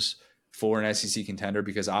teams for an SEC contender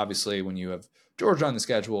because obviously when you have Georgia on the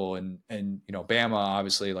schedule and Bama,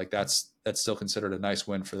 obviously like that's still considered a nice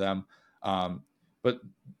win for them. But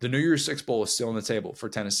the New Year's Six Bowl is still on the table for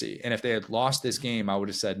Tennessee. And if they had lost this game, I would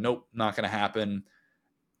have said, nope, not going to happen.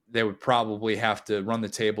 They would probably have to run the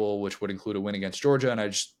table, which would include a win against Georgia, and I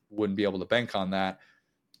just wouldn't be able to bank on that.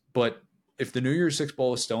 But if the New Year's Six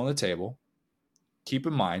Bowl is still on the table, keep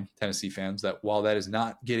in mind, Tennessee fans, that while that is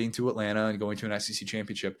not getting to Atlanta and going to an SEC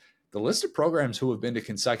championship, the list of programs who have been to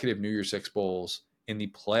consecutive New Year's Six Bowls in the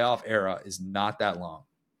playoff era is not that long.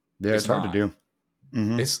 Yeah, it's hard to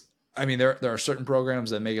do. There are certain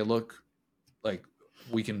programs that make it look like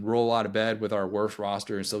we can roll out of bed with our worst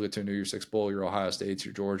roster and still get to a New Year's Six Bowl. Your Ohio States,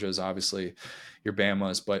 your Georgias, obviously, your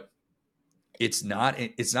Bamas, but it's not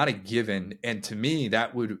a given. And to me,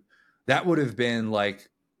 that would have been like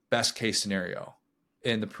best case scenario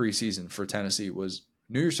in the preseason for Tennessee was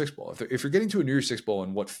New Year's Six Bowl. If you're getting to a New Year's Six Bowl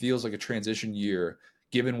in what feels like a transition year,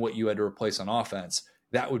 given what you had to replace on offense,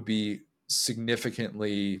 that would be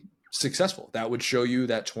significantly successful. That would show you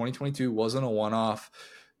that 2022 wasn't a one-off.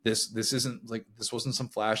 This wasn't some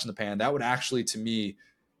flash in the pan. That would actually, to me,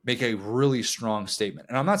 make a really strong statement.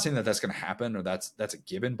 And I'm not saying that that's going to happen or that's a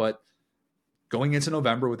given, but going into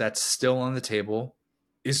November with that still on the table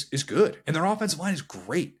is good. And their offensive line is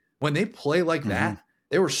great. When they play like that,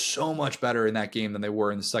 they were so much better in that game than they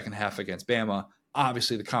were in the second half against Bama.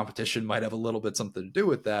 Obviously, the competition might have a little bit something to do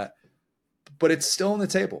with that, but it's still on the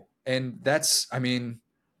table. And that's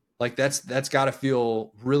got to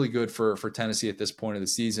feel really good for Tennessee at this point of the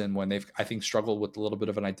season when they've, I think, struggled with a little bit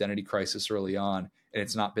of an identity crisis early on, and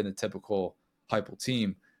it's not been the typical Heupel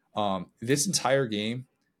team. This entire game,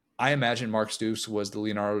 I imagine Mark Stoops was the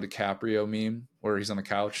Leonardo DiCaprio meme where he's on the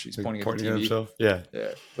couch, he's pointing at the TV. Himself. Yeah,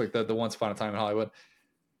 like the Once Upon a Time in Hollywood.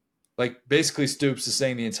 Like basically Stoops is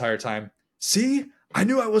saying the entire time, "See, I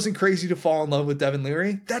knew I wasn't crazy to fall in love with Devin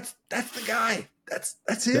Leary. That's the guy.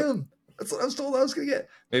 That's him." Yep. That's what I was told I was going to get.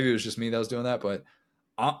 Maybe it was just me that was doing that, but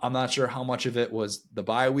I'm not sure how much of it was the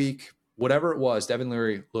bye week. Whatever it was, Devin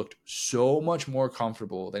Leary looked so much more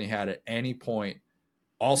comfortable than he had at any point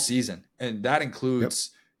all season. And that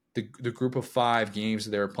includes the group of 5 games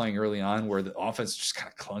that they were playing early on where the offense just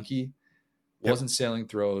kind of clunky, wasn't sailing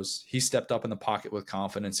throws. He stepped up in the pocket with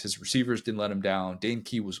confidence. His receivers didn't let him down. Dane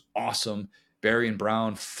Key was awesome. Barry and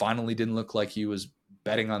Brown finally didn't look like he was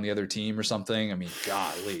betting on the other team or something. I mean,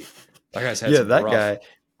 golly. That guy's had some that rough. guy.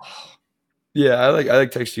 Yeah, I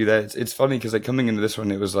like text you that. It's funny because like coming into this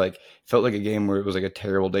one, it was like felt like a game where it was like a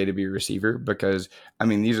terrible day to be a receiver because I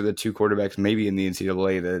mean these are the two quarterbacks maybe in the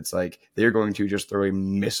NCAA that it's like they're going to just throw a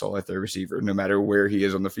missile at their receiver no matter where he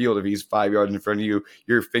is on the field. If he's 5 yards in front of you,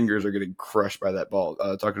 your fingers are getting crushed by that ball.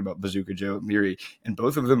 Talking about Bazooka Joe and Leary, and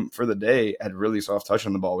both of them for the day had really soft touch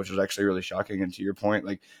on the ball, which was actually really shocking. And to your point,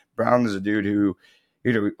 like Brown is a dude who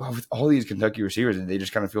with all these Kentucky receivers, and they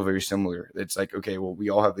just kind of feel very similar. It's like, okay, well,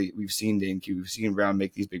 we've seen Dane Q, we've seen Brown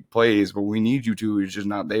make these big plays, but we need you to, it's just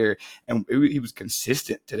not there. And he was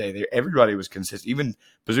consistent today. Everybody was consistent. Even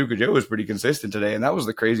Bazooka Joe was pretty consistent today. And that was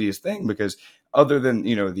the craziest thing because other than,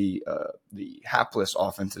 the hapless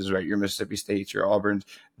offenses, right? Your Mississippi States, your Auburns,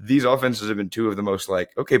 these offenses have been two of the most like,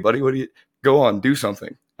 okay, buddy, what do you go on, do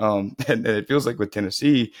something. And it feels like with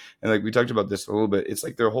Tennessee, and like we talked about this a little bit, it's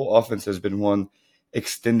like their whole offense has been one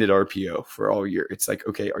extended RPO for all year. It's like,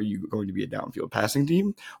 okay, are you going to be a downfield passing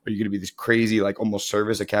team? Are you going to be this crazy, like almost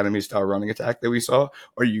service academy style running attack that we saw?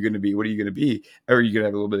 Or are you going to be, what are you going to be? Or are you going to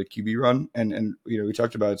have a little bit of QB run? And we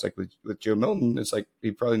talked about, it's like with Joe Milton, it's like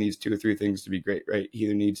he probably needs 2 or 3 things to be great, right? He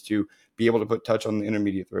either needs to be able to put touch on the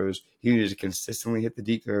intermediate throws. He needs to consistently hit the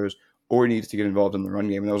deep throws, or he needs to get involved in the run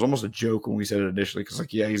game. And that was almost a joke when we said it initially, because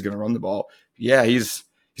like, yeah, he's going to run the ball. Yeah, he's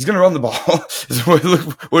going to run the ball. Is what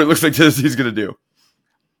it looks like he's going to do.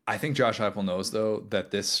 I think Josh Heupel knows, though, that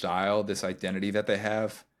this style, this identity that they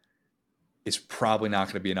have is probably not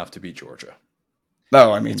going to be enough to beat Georgia.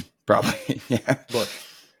 No, I mean, probably, yeah. Look,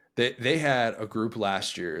 they had a group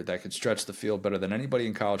last year that could stretch the field better than anybody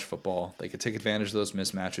in college football. They could take advantage of those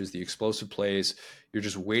mismatches, the explosive plays. You're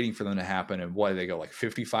just waiting for them to happen. And what, they go like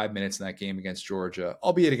 55 minutes in that game against Georgia,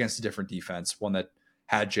 albeit against a different defense, one that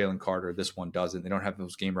had Jalen Carter. This one doesn't. They don't have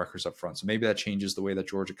those game records up front. So maybe that changes the way that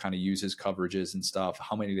Georgia kind of uses coverages and stuff,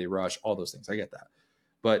 how many they rush, all those things. I get that.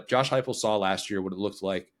 But Josh Heupel saw last year what it looked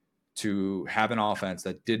like to have an offense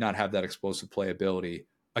that did not have that explosive playability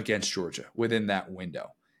against Georgia within that window.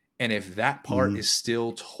 And if that part is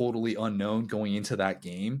still totally unknown going into that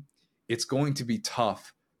game, it's going to be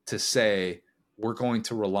tough to say, we're going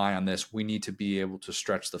to rely on this. We need to be able to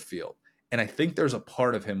stretch the field. And I think there's a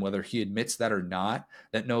part of him, whether he admits that or not,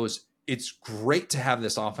 that knows it's great to have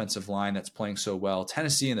this offensive line that's playing so well.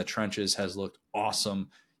 Tennessee in the trenches has looked awesome.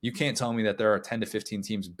 You can't tell me that there are 10 to 15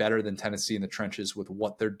 teams better than Tennessee in the trenches with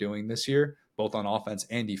what they're doing this year, both on offense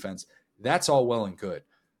and defense. That's all well and good.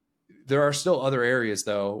 There are still other areas,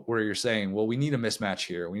 though, where you're saying, well, we need a mismatch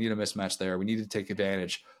here. We need a mismatch there. We need to take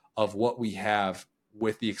advantage of what we have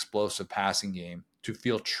with the explosive passing game to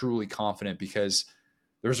feel truly confident, because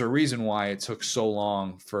there's a reason why it took so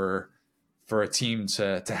long for a team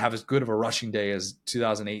to have as good of a rushing day as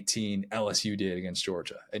 2018 LSU did against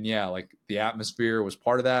Georgia. And yeah, like the atmosphere was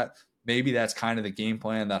part of that. Maybe that's kind of the game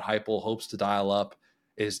plan that Heupel hopes to dial up,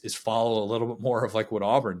 is follow a little bit more of like what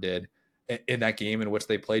Auburn did in that game in which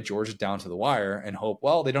they played Georgia down to the wire, and hope,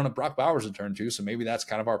 well, they don't have Brock Bowers to turn to, so maybe that's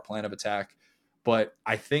kind of our plan of attack. But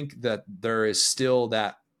I think that there is still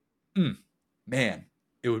that, man,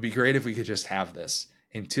 it would be great if we could just have this.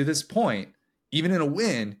 And to this point, even in a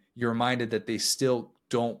win, you're reminded that they still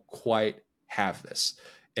don't quite have this.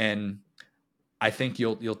 And I think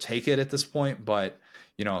you'll take it at this point, but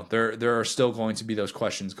there are still going to be those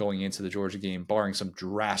questions going into the Georgia game, barring some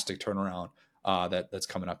drastic turnaround that's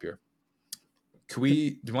coming up here. Do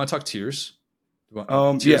you want to talk tiers? Yeah,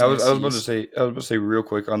 I was about to say real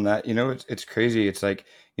quick on that. It's crazy. It's like,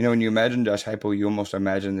 when you imagine Josh Heupel, you almost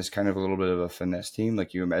imagine this kind of a little bit of a finesse team.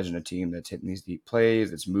 Like you imagine a team that's hitting these deep plays,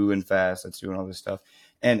 that's moving fast, that's doing all this stuff.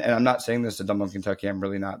 And I'm not saying this to dump on Kentucky. I'm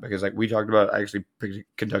really not, because like we talked about, I actually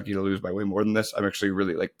picked Kentucky to lose by way more than this. I'm actually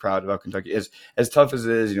really like proud about Kentucky. As tough as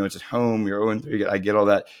it is, it's at home, you're 0-3. I get all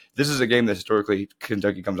that. This is a game that historically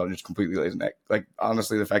Kentucky comes out and just completely lays an egg. Like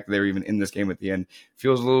honestly, the fact that they were even in this game at the end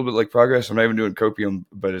feels a little bit like progress. I'm not even doing copium,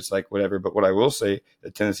 but it's like whatever. But what I will say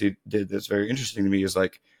that Tennessee did that's very interesting to me is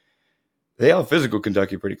like, they out physical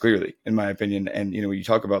Kentucky pretty clearly, in my opinion. And, when you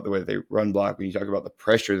talk about the way that they run block, when you talk about the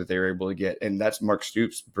pressure that they were able to get, and that's Mark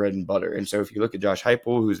Stoops' bread and butter. And so if you look at Josh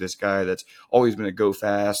Heupel, who's this guy that's always been a go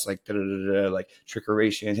fast, like like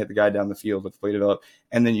trickeration, hit the guy down the field, let the play develop,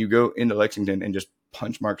 and then you go into Lexington and just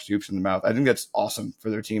punch Mark Stoops in the mouth. I think that's awesome for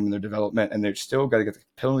their team and their development, and they're still got to get the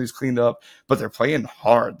penalties cleaned up, but they're playing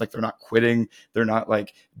hard. Like they're not quitting. They're not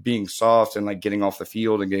like being soft and like getting off the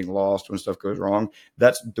field and getting lost when stuff goes wrong.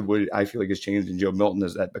 That's the way I feel like has changed in Joe Milton,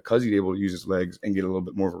 is that because he's able to use his legs and get a little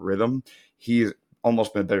bit more of a rhythm, he's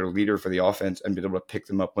almost been a better leader for the offense and been able to pick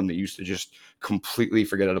them up when they used to just completely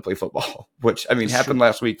forget how to play football, which I mean happened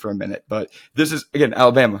last week for a minute, but this is again,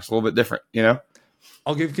 Alabama. It's a little bit different,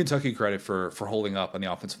 I'll give Kentucky credit for holding up on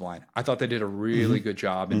the offensive line. I thought they did a really good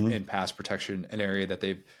job in pass protection, an area that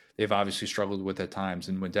they've obviously struggled with at times.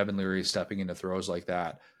 And when Devin Leary is stepping into throws like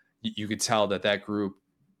that, you could tell that group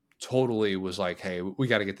totally was like, hey, we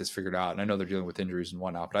got to get this figured out. And I know they're dealing with injuries and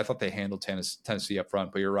whatnot, but I thought they handled Tennessee up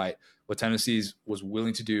front. But you're right. What Tennessee was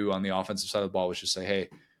willing to do on the offensive side of the ball was just say, hey,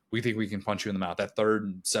 we think we can punch you in the mouth. That 3rd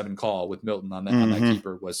and 7 call with Milton on that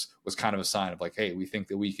keeper was kind of a sign of like, hey, we think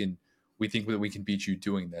that we can beat you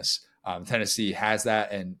doing this. Tennessee has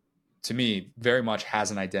that, and to me, very much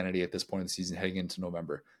has an identity at this point in the season heading into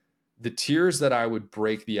November. The tiers that I would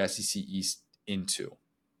break the SEC East into: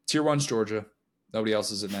 tier 1's Georgia. Nobody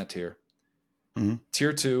else is in that tier.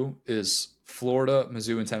 Tier 2 is Florida,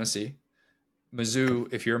 Mizzou, and Tennessee.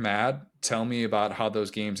 Mizzou, if you're mad, tell me about how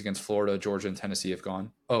those games against Florida, Georgia, and Tennessee have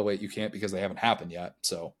gone. Oh, wait, you can't because they haven't happened yet.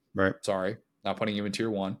 So, sorry, not putting you in tier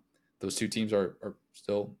 1. Those 2 teams are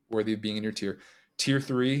still worthy of being in your tier. Tier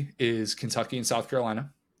 3 is Kentucky and South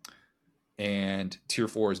Carolina. And tier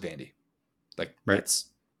 4 is Vandy. Like, that's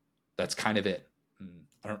kind of it.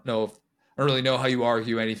 I don't really know how you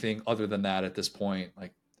argue anything other than that at this point.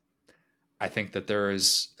 Like, I think that there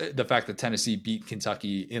is the fact that Tennessee beat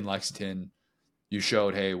Kentucky in Lexington. You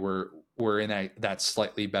showed, hey, we're in that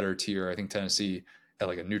slightly better tier. I think Tennessee at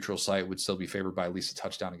like a neutral site would still be favored by at least a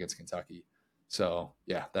touchdown against Kentucky. So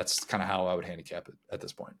yeah, that's kind of how I would handicap it at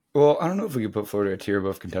this point. Well, I don't know if we could put Florida a tier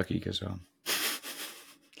above Kentucky because true.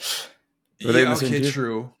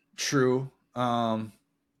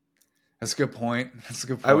 That's a good point.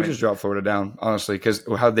 I would just drop Florida down, honestly, because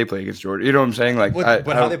how'd they play against Georgia? You know what I'm saying? Like, but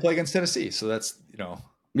how they play against Tennessee? So that's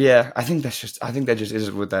Yeah, I think that just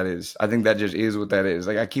is what that is. I think that just is what that is.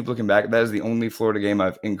 Like, I keep looking back. That is the only Florida game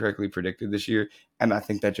I've incorrectly predicted this year, and I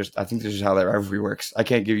think this is how that rivalry works. I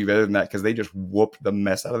can't give you better than that because they just whooped the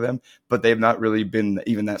mess out of them, but they've not really been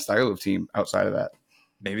even that style of team outside of that.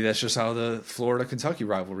 Maybe that's just how the Florida-Kentucky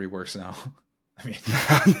rivalry works now. I mean,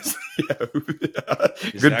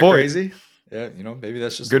 good point. Crazy? Yeah, maybe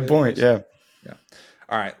that's just good point. Yeah.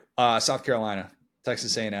 All right, South Carolina,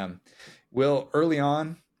 Texas A&M. Will, early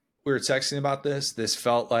on, we were texting about this. This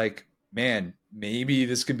felt like, man, maybe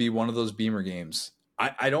this could be one of those Beamer games.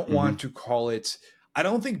 I don't want to call it. I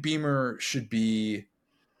don't think Beamer should be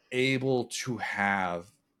able to have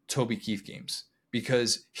Toby Keith games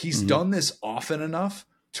because he's done this often enough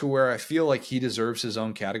to where I feel like he deserves his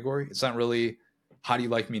own category. It's not really how do you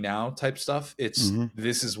like me now type stuff. It's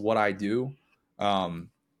this is what I do.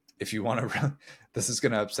 If you want to, this is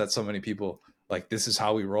going to upset so many people. Like, this is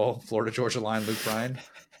how we roll. Florida Georgia Line, Luke Bryan,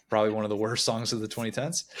 probably one of the worst songs of the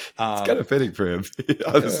 2010s. It's kind of fitting for him.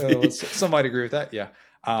 Some might agree with that. Yeah.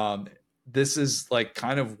 This is like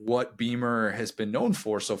kind of what Beamer has been known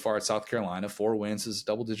for so far at South Carolina. 4 wins as a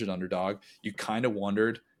double-digit underdog. You kind of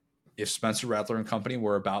wondered if Spencer Rattler and company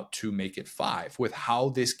were about to make it 5 with how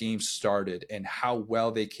this game started and how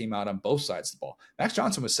well they came out on both sides of the ball. Max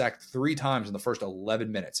Johnson was sacked 3 times in the first 11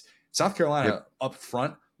 minutes. South Carolina up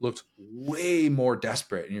front looked way more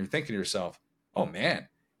desperate. And you're thinking to yourself, oh man,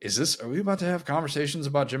 are we about to have conversations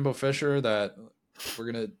about Jimbo Fisher that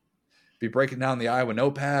we're going to be breaking down the Iowa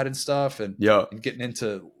notepad and stuff and getting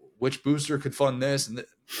into which booster could fund this?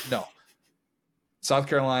 No. South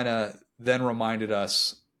Carolina then reminded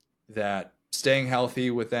us that staying healthy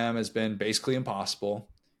with them has been basically impossible.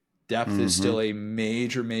 Depth is still a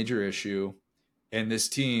major, major issue. And this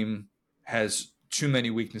team has too many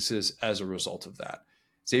weaknesses as a result of that.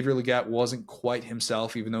 Xavier Legette wasn't quite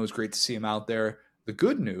himself, even though it was great to see him out there. The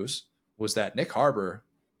good news was that Nick Harbor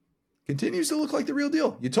continues to look like the real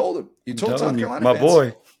deal. You told him. You told South Carolina my fans.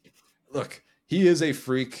 Boy. Look, he is a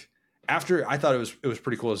freak. After, I thought it was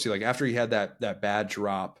pretty cool to see. Like, after he had that bad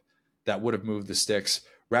drop that would have moved the sticks,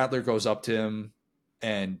 Rattler goes up to him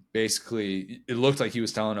and basically it looked like he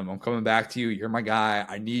was telling him, I'm coming back to you. You're my guy.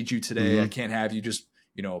 I need you today. I can't have you just,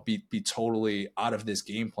 be totally out of this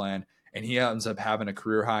game plan. And he ends up having a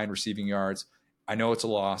career high in receiving yards. I know it's a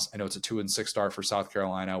loss. I know it's a 2-6 start for South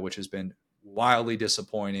Carolina, which has been wildly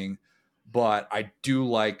disappointing, but I do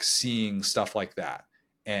like seeing stuff like that.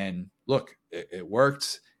 And look, it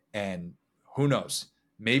worked. And who knows,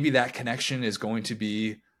 maybe that connection is going to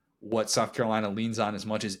be what South Carolina leans on as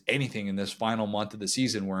much as anything in this final month of the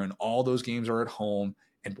season, wherein all those games are at home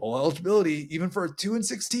and bowl eligibility, even for a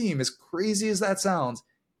 2-6 team, as crazy as that sounds,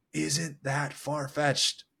 isn't that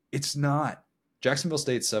far-fetched. It's not. Jacksonville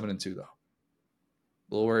State's 7-2 though.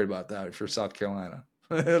 A little worried about that for South Carolina.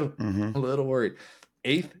 A little worried.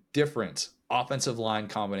 8th different offensive line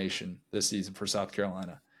combination this season for South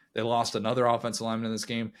Carolina. They lost another offensive lineman in this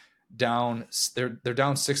game. down. They're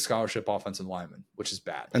down 6 scholarship offensive linemen, which is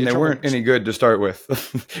bad. And they weren't any good to start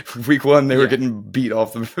with. Week 1, they were getting beat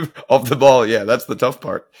off the ball. Yeah, that's the tough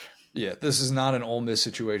part. Yeah, this is not an Ole Miss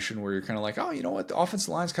situation where you're kind of like, oh, you know what, the offensive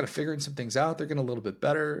line's kind of figuring some things out. They're getting a little bit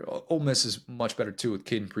better. Ole Miss is much better too with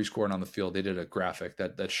Caden Prescorn on the field. They did a graphic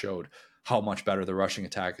that showed how much better the rushing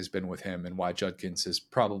attack has been with him and why Judkins has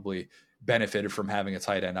probably benefited from having a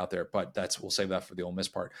tight end out there. But we'll save that for the Ole Miss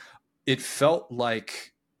part. It felt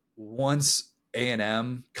like once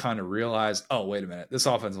A&M kind of realized, oh, wait a minute, this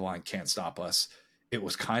offensive line can't stop us, it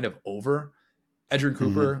was kind of over. Edgerrin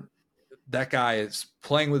Cooper, that guy is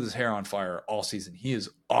playing with his hair on fire all season. He is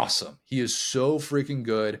awesome. He is so freaking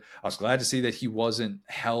good. I was glad to see that he wasn't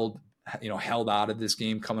held out of this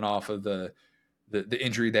game coming off of the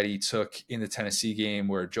injury that he took in the Tennessee game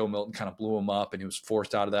where Joe Milton kind of blew him up and he was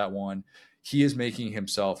forced out of that one. He is making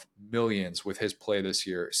himself millions with his play this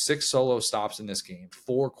year. 6 solo stops in this game,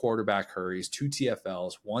 4 quarterback hurries, 2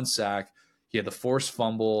 TFLs, 1 sack. He had the forced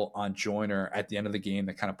fumble on Joyner at the end of the game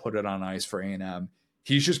that kind of put it on ice for A&M.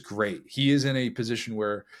 He's just great. He is in a position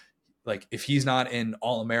where, like, if he's not in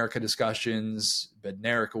All-America discussions,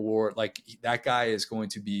 Bednarik Award, like, that guy is going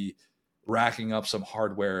to be racking up some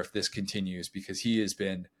hardware if this continues because he has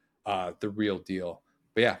been the real deal.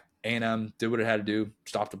 But yeah, A&M did what it had to do,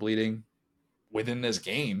 stop the bleeding within this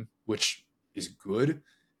game, which is good.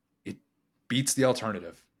 It beats the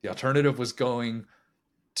alternative. The alternative was going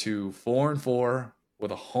to 4-4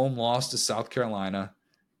 with a home loss to South Carolina.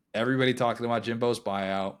 Everybody talking about Jimbo's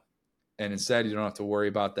buyout, and instead you don't have to worry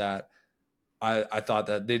about that. I thought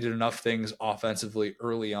that they did enough things offensively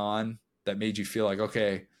early on that made you feel like,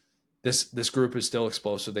 okay, this group is still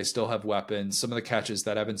explosive. They still have weapons. Some of the catches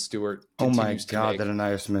that Evan Stewart continues to make. Oh my God, that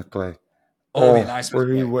Anaya Smith play. The Anaya Smith where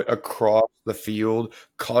he play. went across the field,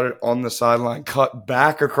 caught it on the sideline, cut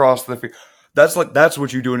back across the field. That's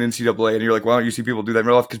what you do in NCAA, and you're like, why don't you see people do that in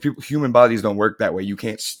real life? Because human bodies don't work that way. You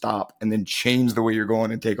can't stop and then change the way you're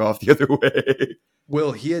going and take off the other way.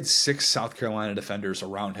 Will, he had 6 South Carolina defenders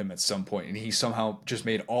around him at some point, and he somehow just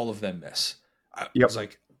made all of them miss. I was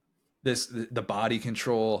like, the body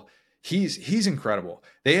control. He's incredible.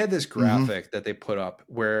 They had this graphic that they put up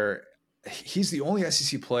where he's the only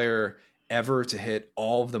SEC player ever to hit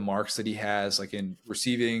all of the marks that he has, like in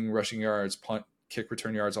receiving, rushing yards, punt, kick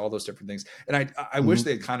return yards, all those different things. And I wish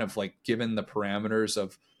they had kind of like given the parameters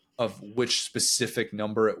of which specific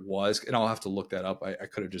number it was. And I'll have to look that up. I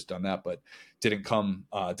could have just done that, but didn't come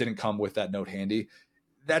with that note handy.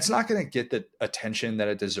 That's not going to get the attention that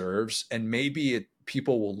it deserves. And maybe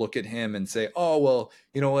people will look at him and say, oh, well,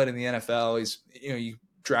 you know what, in the NFL, he's, you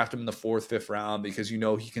draft him in the 4th, 5th round because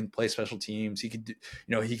he can play special teams. He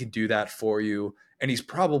can do that for you. And he's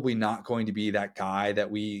probably not going to be that guy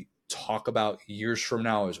that we talk about years from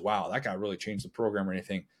now as, wow, that guy really changed the program or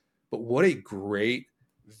anything. But what a great,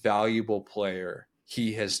 valuable player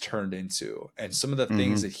he has turned into. And some of the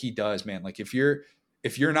things that he does, man, like if you're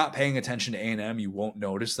not paying attention to A&M, you won't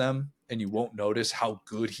notice them and you won't notice how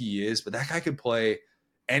good he is. But that guy could play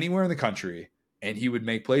anywhere in the country and he would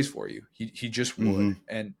make plays for you. He just would.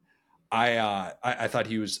 And I thought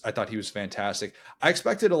he was fantastic. I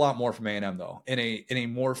expected a lot more from A&M though. In a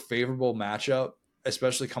more favorable matchup,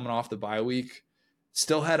 especially coming off the bye week,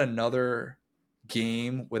 still had another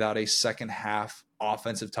game without a second half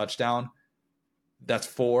offensive touchdown. That's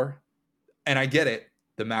 4. And I get it.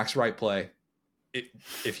 The Max Wright play.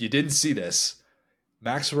 If you didn't see this,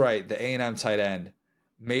 Max Wright, the A&M tight end,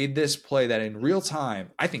 made this play that in real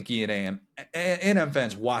time, I think A&M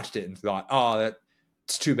fans watched it and thought, oh,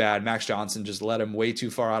 that's too bad. Max Johnson just let him way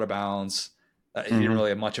too far out of bounds. He didn't really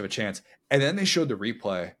have much of a chance. And then they showed the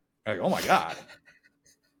replay. Like, oh my God,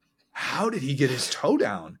 how did he get his toe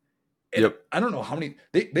down? And I don't know how many.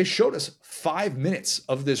 They showed us 5 minutes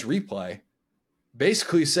of this replay,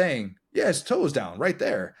 basically saying, yeah, his toe was down right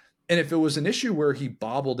there. And if it was an issue where he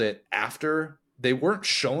bobbled it after, they weren't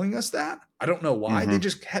showing us that. I don't know why. They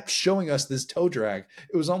just kept showing us this toe drag.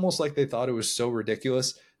 It was almost like they thought it was so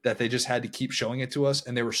ridiculous that they just had to keep showing it to us.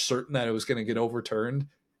 And they were certain that it was going to get overturned.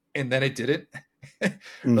 And then it didn't.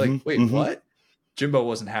 Like, wait, what? Jimbo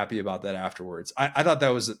wasn't happy about that afterwards. I thought that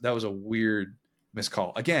was a weird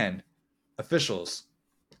miscall. Again, officials,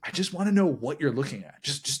 I just want to know what you're looking at.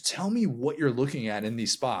 Just tell me what you're looking at in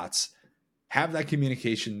these spots. Have that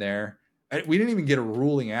communication there. We didn't even get a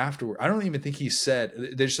ruling afterward. I don't even think he said,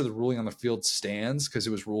 they just said the ruling on the field stands because it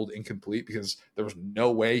was ruled incomplete because there was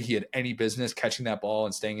no way he had any business catching that ball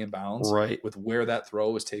and staying in bounds with where that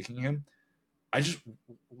throw was taking him. I just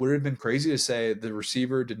would have been crazy to say the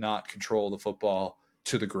receiver did not control the football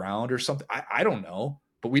to the ground or something. I don't know,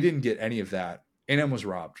 but we didn't get any of that. A&M was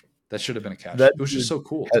robbed. That should have been a catch. That It was just dude so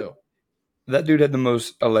cool had, too. that dude had the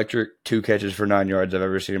most electric 2 catches for 9 yards I've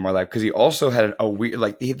ever seen in my life. Because he also had a weird,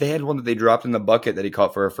 like they had one that they dropped in the bucket that he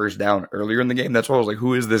caught for a first down earlier in the game. That's why I was like,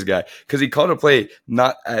 who is this guy? Because he caught a play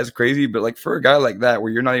not as crazy, but like for a guy like that,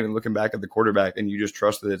 where you're not even looking back at the quarterback and you just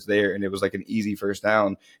trust that it's there, and it was like an easy first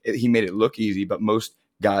down. He made it look easy, but most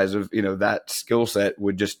guys of that skill set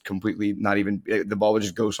would just completely not even, the ball would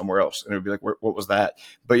just go somewhere else, and it would be like, what was that?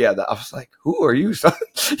 But yeah, I was like, who are you, son?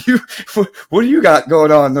 What do you got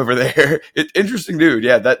going on over there? Interesting dude.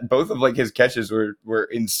 Yeah, that both of like his catches were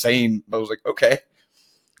insane. I was like, okay,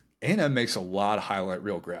 A&M makes a lot of highlight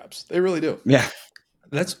reel grabs. They really do. yeah,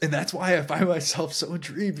 That's why I find myself so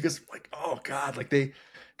intrigued, because like, oh God, like they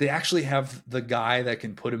actually have the guy that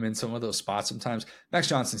can put him in some of those spots sometimes. Max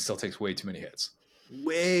Johnson still takes way too many hits.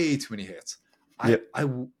 Way too many hits. yep.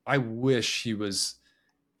 I wish he was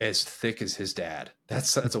as thick as his dad.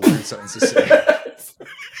 That's a weird sentence to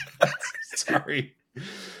say. Sorry.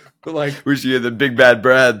 But like, Wish you had the big bad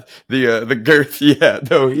Brad, the girth. Yeah,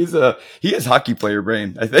 no, he has hockey player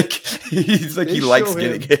brain. I think he's like, he likes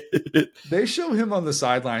getting hit. They show him on the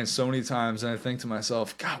sideline so many times, and I think to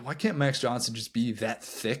myself, God, why can't Max Johnson just be that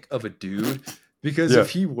thick of a dude? Because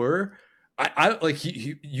if he were, I like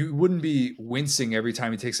you wouldn't be wincing every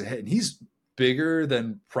time he takes a hit, and he's bigger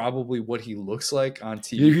than probably what he looks like on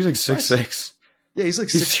TV. Yeah, he's like 6'6". Yeah, he's like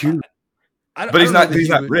he's 6'5". huge, But he's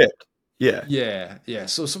not ripped. Yeah, yeah.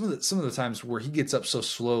 So some of the times where he gets up so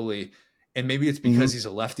slowly, and maybe it's because he's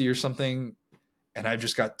a lefty or something, and I've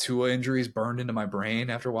just got Tua injuries burned into my brain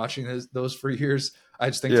after watching those for years. I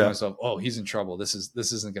just think to myself, oh, he's in trouble. This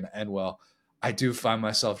isn't going to end well. I do find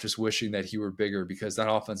myself just wishing that he were bigger, because that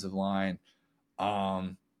offensive line,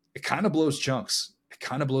 it kind of blows chunks.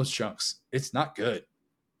 It's not good.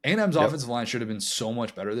 A&M's offensive line should have been so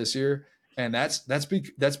much better this year, and that's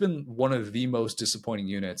been one of the most disappointing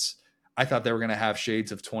units. I thought they were going to have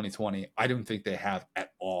shades of 2020. I don't think they have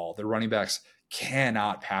at all. The running backs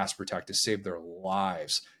cannot pass protect to save their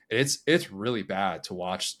lives. It's really bad to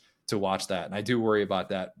watch that, and I do worry about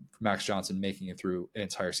that. Max Johnson making it through an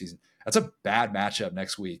entire season. That's a bad matchup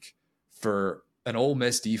next week for an Ole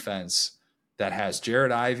Miss defense that has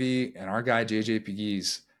Jared Ivey and our guy JJ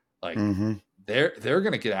Pegues. Like, they're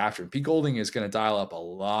going to get after him. Pete Golding is going to dial up a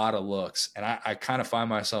lot of looks, and I kind of find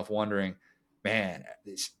myself wondering, man,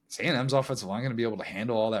 is A&M's offensive line going to be able to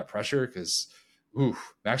handle all that pressure? Because,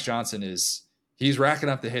 Max Johnson he's racking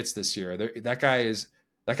up the hits this year. That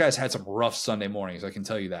guy's had some rough Sunday mornings, I can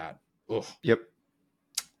tell you that. Oof. Yep.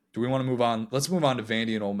 Do we want to move on? Let's move on to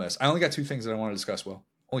Vandy and Ole Miss. I only got two things that I want to discuss. Well,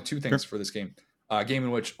 only two things for this game. Game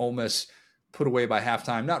in which Ole Miss put away by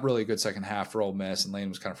halftime. Not really a good second half for Ole Miss, and Lane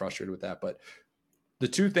was kind of frustrated with that. But the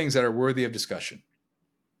two things that are worthy of discussion.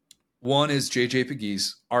 One is JJ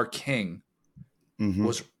Pegues, our king,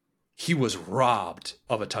 was robbed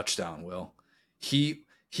of a touchdown, Will. He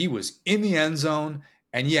was in the end zone,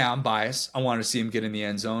 and yeah, I'm biased. I wanted to see him get in the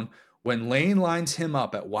end zone. When Lane lines him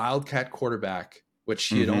up at Wildcat quarterback, which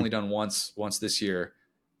he had only done once this year,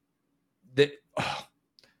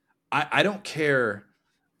 I don't care.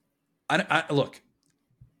 Look,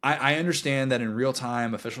 I understand that in real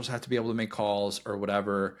time, officials have to be able to make calls or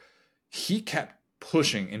whatever. He kept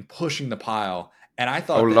pushing the pile, and I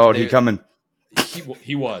thought, oh Lord, he coming.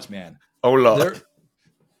 He was, man. Oh Lord.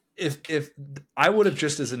 If I would have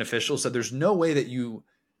just as an official said, there's no way that you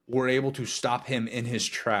were able to stop him in his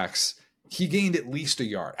tracks. He gained at least a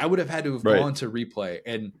yard. I would have had to have gone to replay,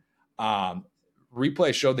 and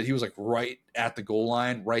replay showed that he was like right at the goal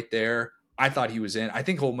line, right there. I thought he was in. I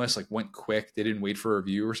think Ole Miss like went quick. They didn't wait for a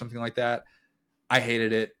review or something like that. I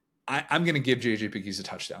hated it. I'm going to give JJ Pegues a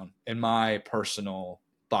touchdown in my personal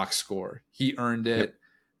box score. He earned it. Yep.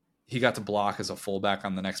 He got to block as a fullback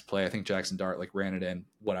on the next play. I think Jackson Dart like ran it in,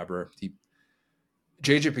 whatever.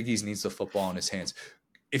 JJ Pegues needs the football in his hands.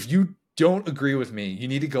 If you don't agree with me, you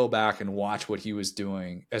need to go back and watch what he was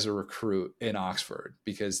doing as a recruit in Oxford,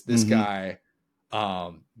 because this guy,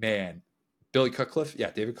 man, Billy Cutcliffe,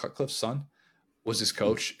 David Cutcliffe's son, was his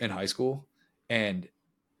coach in high school. And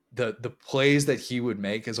the plays that he would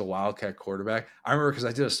make as a Wildcat quarterback, I remember because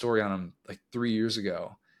I did a story on him like 3 years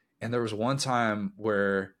ago. And there was one time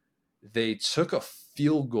where they took a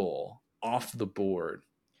field goal off the board.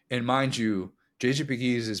 And mind you, JJ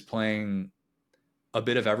Pegues is playing a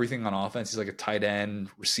bit of everything on offense. He's like a tight end,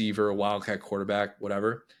 receiver, a Wildcat quarterback,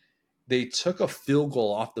 whatever. They took a field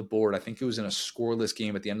goal off the board. I think it was in a scoreless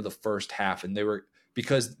game at the end of the first half. And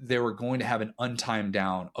because they were going to have an untimed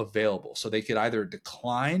down available. So they could either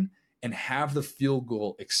decline and have the field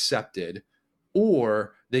goal accepted,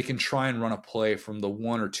 or they can try and run a play from the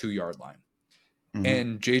 1 or 2 yard line. Mm-hmm.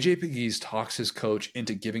 And JJ Pegues talks his coach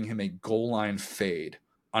into giving him a goal line fade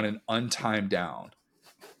on an untimed down,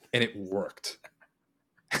 and it worked.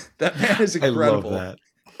 That man is I love incredible. that.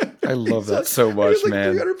 I love He that so was much, like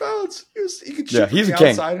man. 300 pounds. He could Yeah, shoot from he's a the king.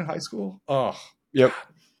 outside in high school. Oh, Yep.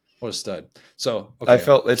 God, what a stud. So, I okay.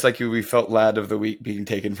 felt it's like we felt lad of the week being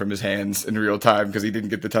taken from his hands in real time because he didn't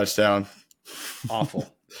get the touchdown.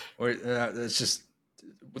 Awful. It's just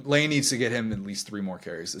Lane needs to get him at least 3 more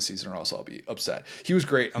carries this season, or else I'll be upset. He was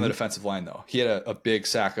great on the defensive line, though. He had a big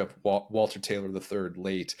sack of Walter Taylor III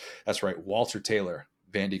late. That's right, Walter Taylor,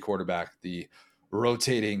 Vandy quarterback. The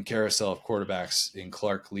rotating carousel of quarterbacks in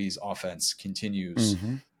Clark Lee's offense continues.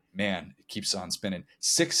 Mm-hmm. Man, it keeps on spinning.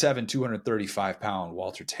 6'7", 235-pound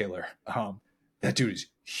Walter Taylor. That dude is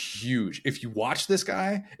huge. If you watch this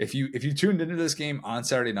guy, if you tuned into this game on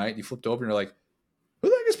Saturday night, you flipped over and you're like, who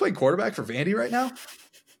the heck is playing quarterback for Vandy right now?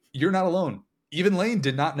 You're not alone. Even Lane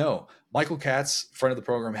did not know. Michael Katz, friend of the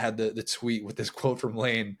program, had the tweet with this quote from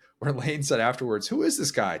Lane, where Lane said afterwards, who is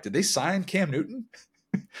this guy? Did they sign Cam Newton?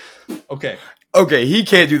 Okay, he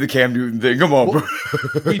can't do the Cam Newton thing. Come on, bro.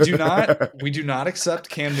 we do not accept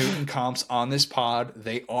Cam Newton comps on this pod.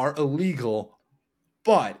 They are illegal,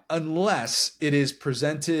 but unless it is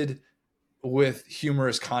presented with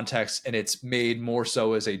humorous context and it's made more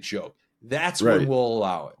so as a joke, that's Right. when we'll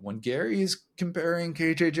allow it. When Gary's comparing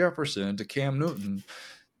KJ Jefferson to Cam Newton,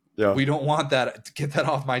 we don't want that. To get that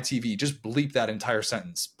off my TV. Just bleep that entire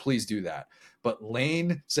sentence. Please do that. But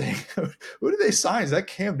Lane saying, who did they sign? Is that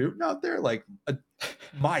Cam Newton out there? Like,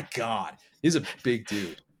 my God, he's a big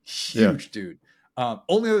dude. Huge dude.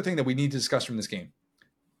 Only other thing that we need to discuss from this game,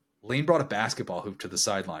 Lane brought a basketball hoop to the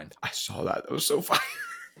sideline. I saw that. That was so fire.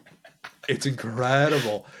 It's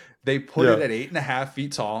incredible. They put it at 8.5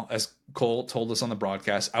 feet tall, as Cole told us on the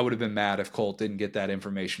broadcast. I would have been mad if Cole didn't get that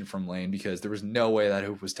information from Lane, because there was no way that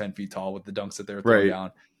hoop was 10 feet tall with the dunks that they were throwing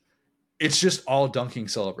down. It's just all dunking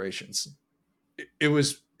celebrations.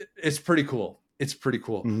 It's pretty cool. It's pretty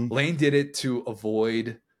cool. Mm-hmm. Lane did it to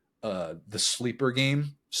avoid the sleeper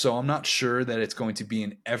game. So I'm not sure that it's going to be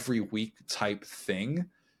an every week type thing.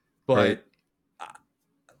 But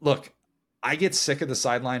look, I get sick of the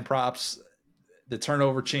sideline props, the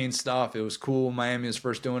turnover chain stuff. It was cool when Miami was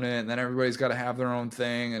first doing it, and then everybody's got to have their own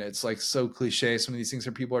thing, and it's like so cliche. Some of these things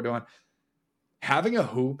that people are doing. Having a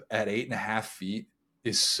hoop at 8.5 feet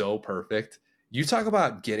is so perfect. You talk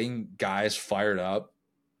about getting guys fired up.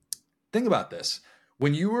 Think about this.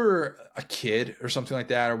 When you were a kid or something like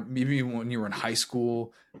that, or maybe when you were in high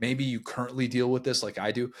school, maybe you currently deal with this like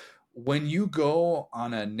I do. When you go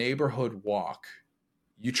on a neighborhood walk,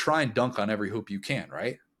 you try and dunk on every hoop you can,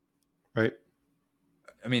 right? Right.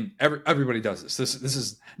 I mean, everybody does this. This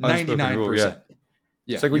is 99%.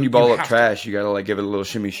 Yeah. It's like when you ball up trash, you got to like give it a little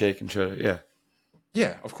shimmy shake and try to,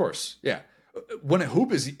 Yeah, of course. Yeah. When a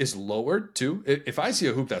hoop is lowered too, if I see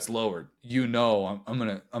a hoop that's lowered, I'm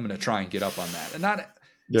gonna try and get up on that. And not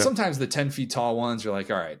sometimes the 10 feet tall ones, you're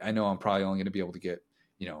like, all right, I know I'm probably only gonna be able to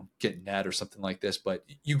get net or something like this, but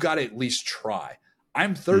you got to at least try.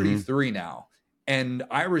 I'm 33 now, and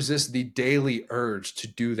I resist the daily urge to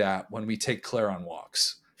do that when we take Claire on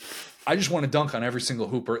walks. I just want to dunk on every single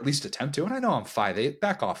hoop, or at least attempt to. And I know I'm 5'8",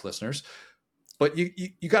 back off, listeners, but you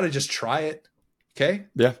got to just try it. Okay.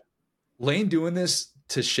 Yeah. Lane doing this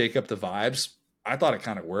to shake up the vibes, I thought it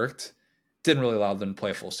kind of worked. Didn't really allow them to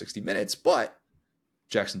play a full 60 minutes, but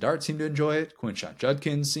Jackson Dart seemed to enjoy it. Quinshon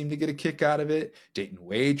Judkins seemed to get a kick out of it. Dayton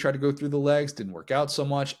Wade tried to go through the legs, didn't work out so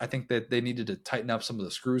much. I think that they needed to tighten up some of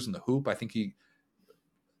the screws in the hoop. I think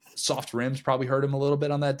soft rims probably hurt him a little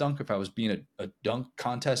bit on that dunk if I was being a dunk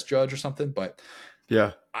contest judge or something. But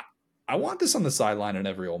yeah, I want this on the sideline in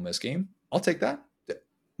every Ole Miss game. I'll take that.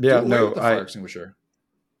 Yeah, the fire extinguisher.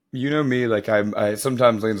 You know me, like I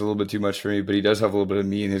sometimes Lane's a little bit too much for me, but he does have a little bit of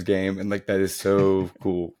me in his game, and like that is so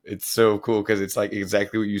cool. It's so cool because it's like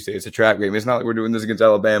exactly what you say. It's a trap game. It's not like we're doing this against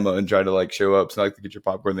Alabama and trying to like show up. It's not like to get your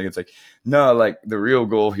popcorn thing. It's like no, like the real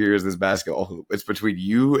goal here is this basketball hoop. It's between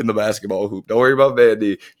you and the basketball hoop. Don't worry about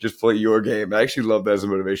Vandy. Just play your game. I actually love that as a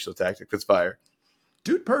motivational tactic. That's fire.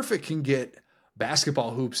 Dude Perfect can get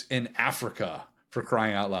basketball hoops in Africa, for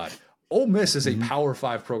crying out loud. Ole Miss is a Power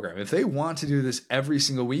 5 program. If they want to do this every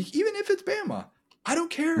single week, even if it's Bama, I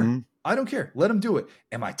don't care. I don't care. Let them do it.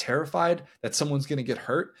 Am I terrified that someone's going to get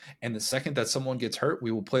hurt? And the second that someone gets hurt,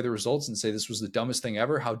 we will play the results and say this was the dumbest thing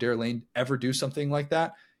ever. How dare Lane ever do something like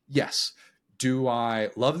that? Yes. Do I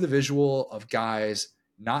love the visual of guys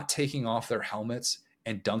not taking off their helmets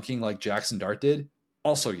and dunking like Jackson Dart did?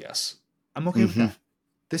 Also, yes. I'm okay with that.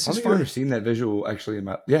 This I don't think I've ever seen that visual actually I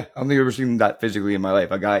don't think I've ever seen that physically in my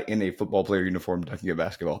life. A guy in a football player uniform dunking a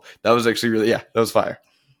basketball. That was actually really, that was fire.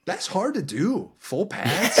 That's hard to do. Full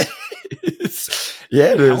pads,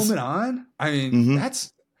 Yeah, it is. helmet on. I mean, Mm-hmm.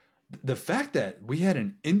 that's the fact that we had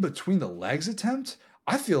an in between the legs attempt.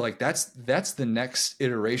 I feel like that's the next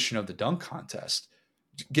iteration of the dunk contest.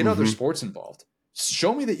 Get other Mm-hmm. sports involved.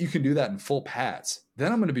 Show me that you can do that in full pads.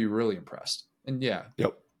 Then I'm going to be really impressed. And yeah,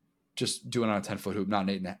 Yep. just doing on a 10-foot hoop, not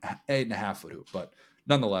an 8.5 foot hoop, but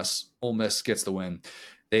nonetheless, Ole Miss gets the win.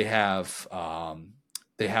 They have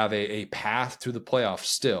a path to the playoffs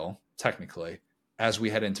still, technically, as we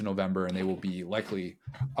head into November, and they will be likely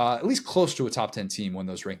at least close to a top 10 team when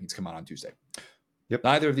those rankings come out on Tuesday. Yep.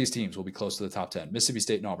 Neither of these teams will be close to the top 10. Mississippi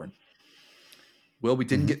State and Auburn. Will, we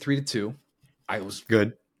didn't get 3-2. I was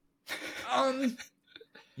good.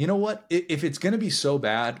 You know what? If it's going to be so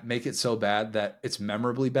bad, make it so bad that it's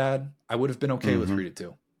memorably bad. I would have been okay with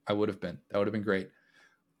 3-2. I would have been. That would have been great.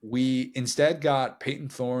 We instead got Peyton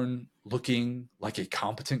Thorne looking like a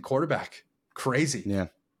competent quarterback. Crazy. Yeah.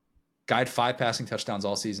 Guy had 5 passing touchdowns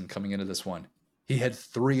all season coming into this one. He had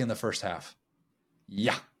 3 in the first half.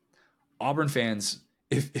 Yeah. Auburn fans,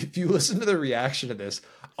 if you listen to the reaction to this,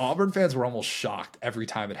 Auburn fans were almost shocked every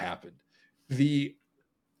time it happened. The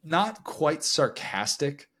not quite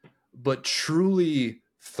sarcastic, but truly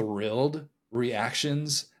thrilled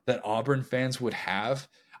reactions that Auburn fans would have.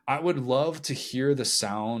 I would love to hear the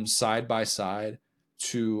sound side by side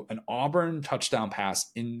to an Auburn touchdown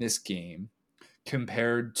pass in this game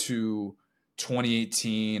compared to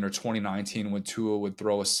 2018 or 2019 when Tua would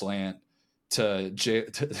throw a slant to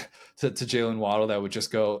Jalen Waddle that would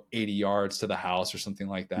just go 80 yards to the house or something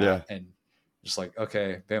like that. Yeah. And just like,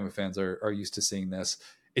 okay, Bama fans are used to seeing this.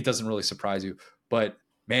 It doesn't really surprise you. But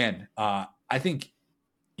man, I think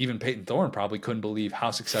even Peyton Thorne probably couldn't believe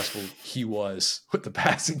how successful he was with the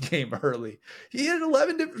passing game early. He had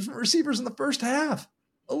 11 different receivers in the first half.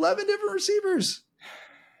 11 different receivers.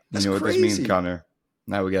 That's you know crazy. What this means, Connor?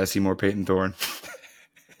 Now we got to see more Peyton Thorne.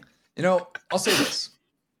 I'll say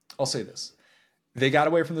this. They got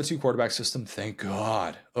away from the 2 quarterback system. Thank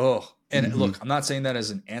God. Oh, and look, I'm not saying that as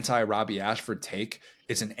an anti-Robbie Ashford take.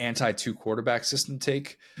 It's an anti-2 quarterback system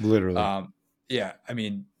take. Literally. Yeah, I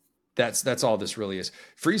mean, that's all this really is.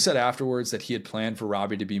 Free said afterwards that he had planned for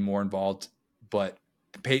Robbie to be more involved, but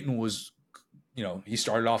Peyton was, he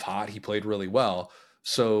started off hot. He played really well.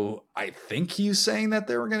 So I think he's saying that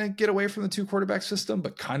they were going to get away from the 2 quarterback system,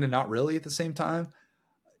 but kind of not really at the same time.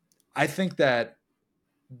 I think that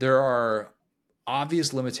there are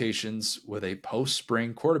obvious limitations with a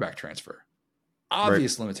post-spring quarterback transfer.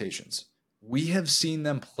 Obvious limitations. We have seen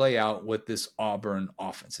them play out with this Auburn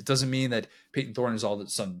offense. It doesn't mean that Peyton Thorne is all of a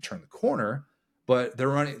sudden turned the corner, but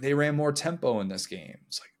they ran more tempo in this game.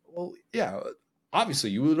 It's like, well, yeah, obviously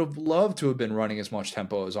you would have loved to have been running as much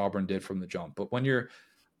tempo as Auburn did from the jump. But when you're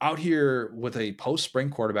out here with a post-spring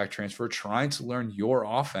quarterback transfer, trying to learn your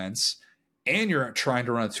offense, and you're trying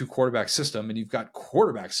to run a 2 quarterback system, and you've got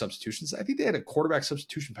quarterback substitutions. I think they had a quarterback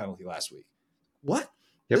substitution penalty last week. What?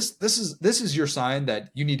 Yep. This is your sign that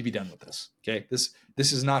you need to be done with this. Okay. This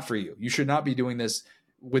is not for you. You should not be doing this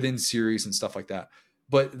within series and stuff like that.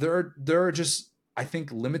 But there are just, I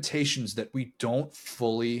think, limitations that we don't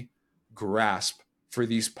fully grasp for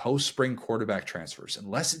these post-spring quarterback transfers,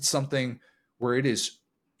 unless it's something where it is.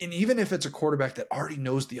 And even if it's a quarterback that already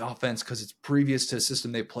knows the offense because it's previous to a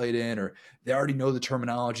system they played in, or they already know the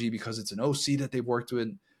terminology because it's an OC that they've worked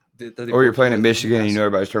with. Or you're playing at Michigan and you know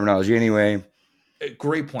everybody's terminology anyway.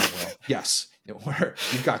 Great point, Will. Yes. Where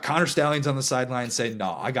you've got Connor Stallions on the sideline saying,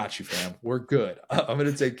 no, I got you, fam. We're good. I'm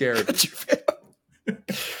going to take care of you.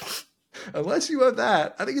 Unless you have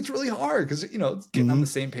that, I think it's really hard because, getting on the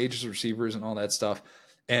same page as receivers and all that stuff.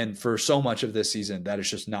 And for so much of this season, that has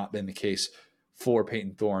just not been the case for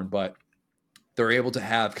Peyton Thorne. But they're able to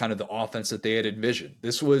have kind of the offense that they had envisioned.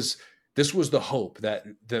 This was the hope that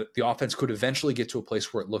the offense could eventually get to a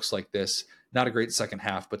place where it looks like this. Not a great second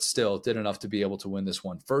half, but still did enough to be able to win this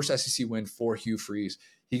one. First SEC win for Hugh Freeze.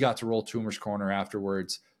 He got to roll Toomer's corner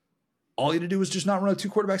afterwards. All he had to do was just not run a 2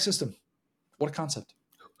 quarterback system. What a concept.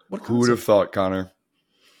 Who would have thought, Connor?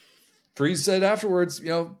 Freeze said afterwards,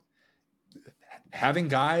 having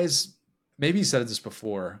guys, maybe he said this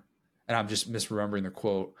before, and I'm just misremembering the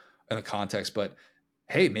quote and the context, but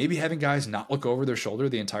hey, maybe having guys not look over their shoulder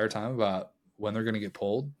the entire time about when they're going to get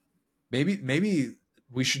pulled. Maybe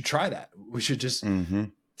we should try that. We should just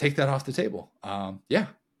take that off the table. Yeah.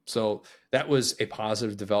 So that was a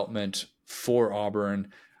positive development for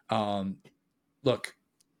Auburn. Look,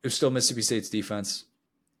 it's still Mississippi State's defense.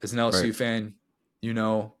 As an LSU fan,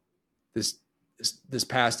 this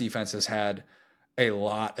past defense has had a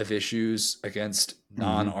lot of issues against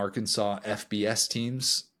non-Arkansas FBS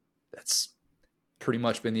teams. pretty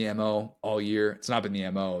much been the MO all year. It's not been the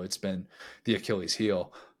MO, it's been the Achilles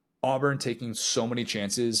heel. Auburn taking so many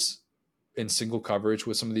chances in single coverage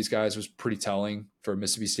with some of these guys was pretty telling for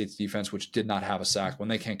Mississippi State's defense, which did not have a sack. When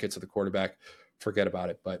they can't get to the quarterback, forget about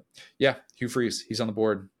it. But yeah, Hugh Freeze, he's on the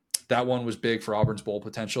board. That one was big for Auburn's bowl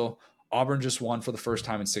potential. Auburn just won for the first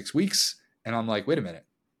time in 6 weeks. And I'm like, wait a minute.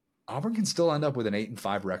 Auburn can still end up with an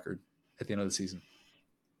 8-5 record at the end of the season.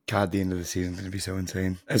 God, the end of the season is going to be so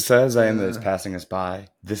insane. As sad as I am that it's passing us by,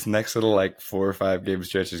 this next little 4 or 5 game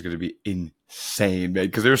stretch is going to be insane, man.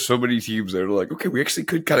 Because there's so many teams that are like, okay, we actually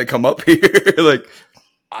could kind of come up here.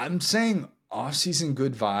 I'm saying off-season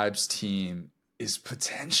good vibes team is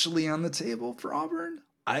potentially on the table for Auburn.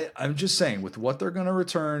 I'm just saying with what they're going to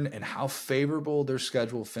return and how favorable their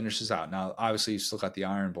schedule finishes out. Now, obviously, you still got the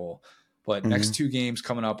Iron Bowl, but next 2 games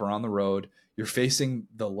coming up are on the road. You're facing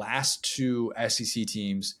the last 2 SEC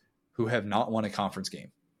teams who have not won a conference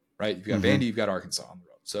game, right? You've got Vandy, you've got Arkansas on the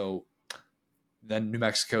road. So then New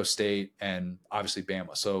Mexico State and obviously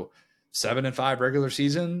Bama. So 7-5 regular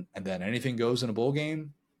season, and then anything goes in a bowl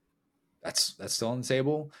game. That's still on the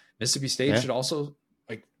table. Mississippi State should also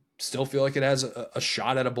still feel like it has a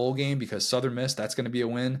shot at a bowl game because Southern Miss, that's going to be a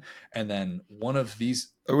win. And then one of these.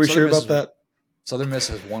 Are we sure about that? Southern Miss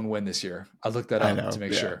has 1 win this year. I looked that up to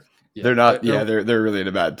make sure. Yeah. They're not. They're really in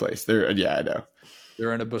a bad place. I know.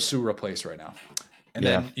 They're in a basura place right now. And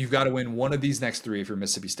then you've got to win one of these next 3 if you're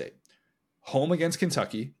Mississippi State. Home against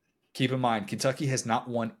Kentucky. Keep in mind, Kentucky has not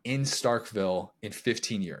won in Starkville in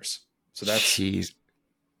 15 years. So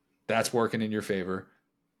that's working in your favor.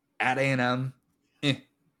 At A&M,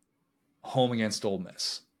 home against Ole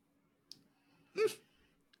Miss.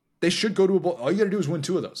 They should go to a bowl. All you got to do is win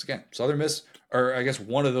 2 of those. Again, Southern Miss, or I guess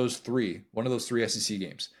one of those three SEC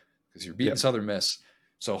games because you're beating Southern Miss.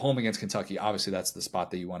 So home against Kentucky, obviously that's the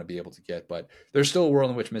spot that you want to be able to get. But there's still a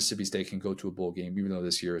world in which Mississippi State can go to a bowl game, even though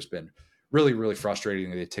this year has been really, really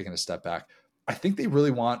frustrating. They've taken a step back. I think they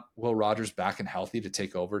really want Will Rogers back and healthy to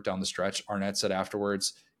take over down the stretch. Arnett said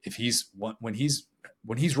afterwards, if when he's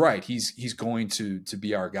right, he's going to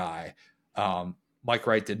be our guy. Mike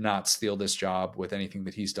Wright did not steal this job with anything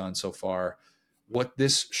that he's done so far. What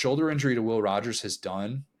this shoulder injury to Will Rogers has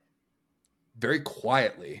done very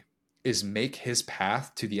quietly is make his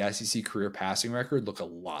path to the SEC career passing record look a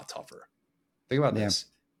lot tougher. Think about this.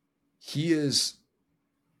 He is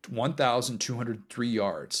 1,203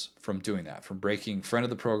 yards from doing that, from breaking friend of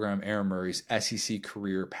the program Aaron Murray's SEC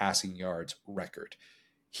career passing yards record.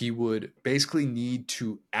 He would basically need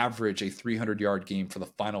to average a 300-yard game for the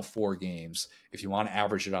final 4 games if you want to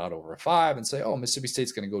average it out over a 5 and say, oh, Mississippi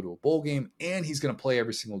State's going to go to a bowl game and he's going to play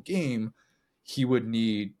every single game. He would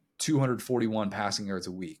need 241 passing yards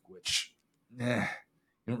a week, which you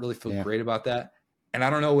don't really feel great about that. And I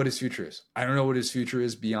don't know what his future is. I don't know what his future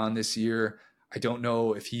is beyond this year. I don't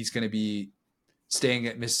know if he's going to be staying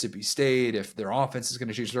at Mississippi State, if their offense is going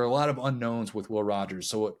to change. There are a lot of unknowns with Will Rogers.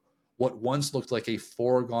 So what once looked like a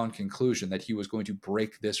foregone conclusion that he was going to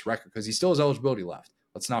break this record, because he still has eligibility left.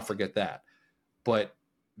 Let's not forget that. But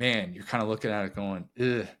man, you're kind of looking at it going,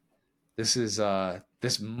 this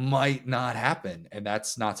might not happen. And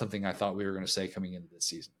that's not something I thought we were going to say coming into this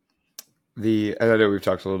season. I know we've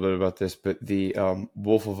talked a little bit about this, but the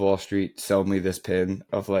Wolf of Wall Street sell me this pin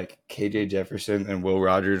of KJ Jefferson and Will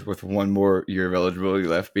Rogers with 1 more year of eligibility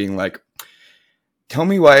left being like, tell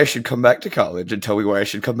me why I should come back to college and tell me why I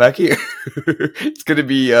should come back here. It's gonna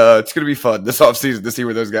be fun this offseason to see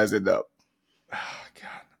where those guys end up. Oh,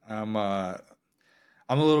 God, I'm a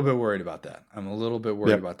little bit worried about that.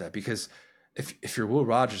 About that because if you're Will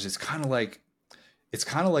Rogers, it's kind of like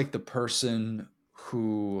the person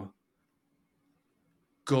who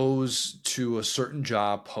goes to a certain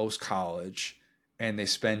job post college and they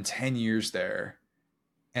spend 10 years there.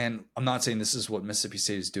 And I'm not saying this is what Mississippi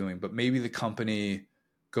State is doing, but maybe the company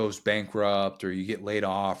goes bankrupt or you get laid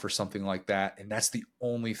off or something like that. And that's the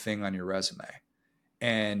only thing on your resume.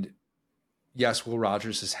 And yes, Will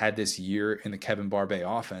Rogers has had this year in the Kevin Barbay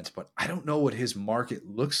offense, but I don't know what his market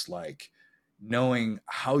looks like, knowing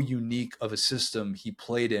how unique of a system he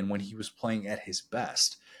played in when he was playing at his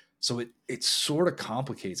best. So it sort of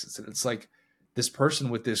complicates it. It's like this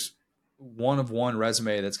person with this one-of-one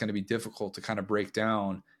resume that's going to be difficult to kind of break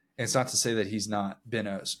down. And it's not to say that he's not been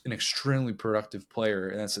an extremely productive player,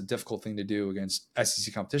 and that's a difficult thing to do against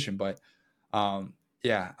SEC competition. But I'm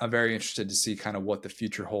very interested to see kind of what the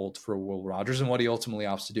future holds for Will Rogers and what he ultimately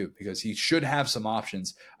opts to do, because he should have some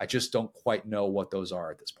options. I just don't quite know what those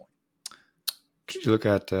are at this point. Could you look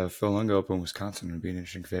at Phil Longo up in Wisconsin? Would be an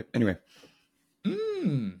interesting fit. Anyway.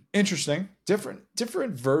 Interesting.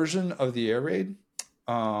 Different version of the air raid.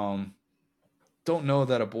 Don't know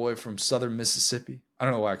that a boy from Southern Mississippi. I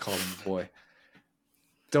don't know why I called him a boy.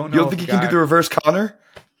 Don't You know don't if think a he can do guy. the reverse Connor?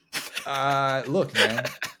 Look, man,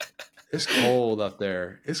 it's cold up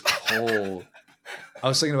there. It's cold. I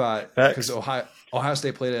was thinking about because Facts. Ohio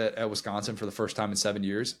State played at Wisconsin for the first time in 7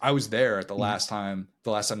 years. I was there at Mhm. the last time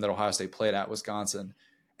that Ohio State played at Wisconsin,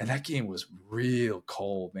 and that game was real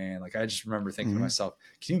cold, man. Like I just remember thinking to Mhm. myself,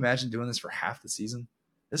 can you imagine doing this for half the season?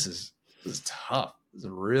 This is tough. This is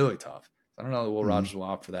really tough. I don't know that Will Mhm. Rogers will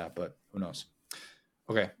opt for that, but who knows?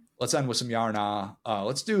 Okay, let's end with some yeah or nah.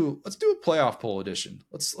 Let's do a playoff poll edition.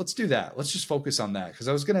 Let's do that. Let's just focus on that because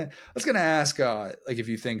I was gonna ask like if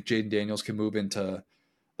you think Jaden Daniels can move into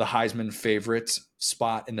the Heisman favorite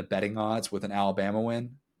spot in the betting odds with an Alabama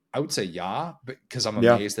win. I would say yeah, because I'm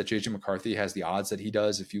Yeah. amazed that JJ McCarthy has the odds that he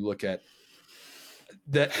does. If you look at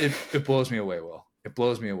that, it blows me away. Will it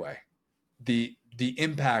blows me away the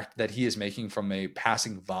impact that he is making from a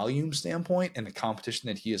passing volume standpoint and the competition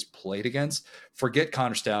that he has played against. Forget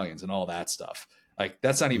Connor Stallions and all that stuff. Like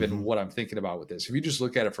that's not even Mhm. what I'm thinking about with this. If you just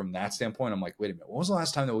look at it from that standpoint, I'm like, wait a minute, when was the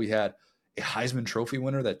last time that we had a Heisman Trophy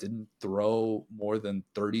winner that didn't throw more than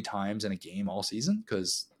 30 times in a game all season?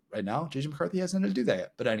 Because right now, JJ McCarthy hasn't had to do that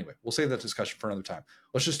yet. But anyway, we'll save that discussion for another time.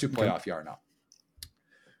 Let's just do Okay. playoff yeah or no.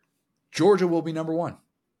 Georgia will be number one.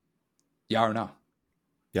 Yeah or no?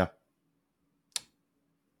 Yeah.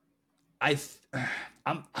 I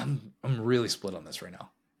I'm really split on this right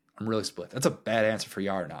now. I'm really split. That's a bad answer for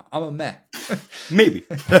yeah or no. I'm a meh. Maybe.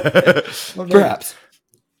 Well, maybe. Perhaps.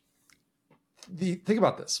 Think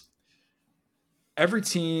about this. Every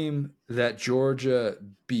team that Georgia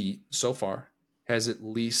beat so far has at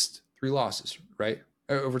least 3 losses, right?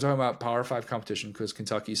 We're talking about Power 5 competition because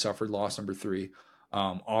Kentucky suffered loss number 3.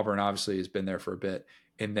 Auburn obviously has been there for a bit,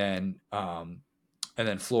 and then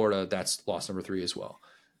Florida, that's loss number 3 as well.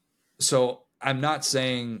 So I'm not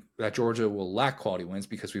saying that Georgia will lack quality wins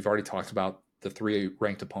because we've already talked about the 3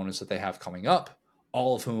 ranked opponents that they have coming up,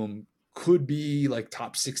 all of whom could be like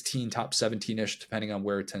top 16, top 17 ish, depending on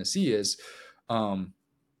where Tennessee is. Um,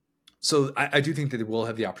 so I do think that they will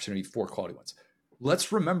have the opportunity for quality wins.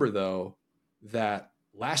 Let's remember, though, that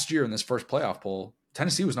last year in this first playoff poll,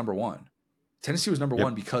 Tennessee was number one. Tennessee was number Yep.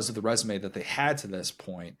 one because of the resume that they had to this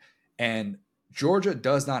point. And Georgia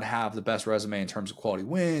does not have the best resume in terms of quality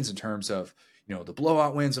wins, in terms of, the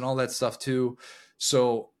blowout wins and all that stuff too.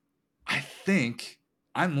 So I think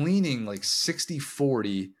I'm leaning like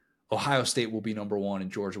 60-40. Ohio State will be number one and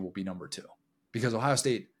Georgia will be number 2 because Ohio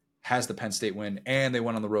State has the Penn State win and they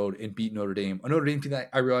went on the road and beat Notre Dame. A Notre Dame team that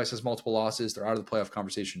I realize has multiple losses. They're out of the playoff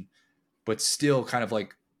conversation, but still kind of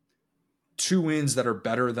like 2 wins that are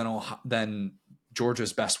better than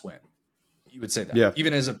Georgia's best win. You would say that, Yeah.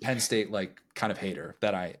 even as a Penn State like kind of hater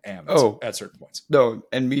that I am Oh, at certain points. no,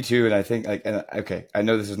 and me too. And I think okay, I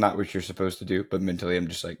know this is not what you're supposed to do, but mentally, I'm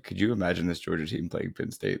just like, could you imagine this Georgia team playing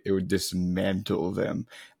Penn State? It would dismantle them.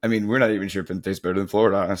 I mean, we're not even sure Penn State's better than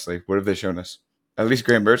Florida, honestly. What have they shown us? At least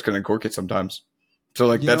Graham Burt's can uncork it sometimes. So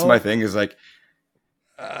like, You that's my know, thing. Is like,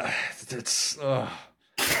 it's.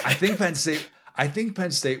 I think Penn State. I think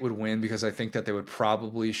Penn State would win because I think that they would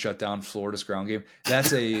probably shut down Florida's ground game.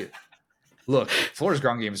 That's a look. Florida's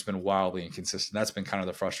ground game has been wildly inconsistent. That's been kind of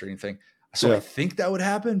the frustrating thing. So I yeah, think that would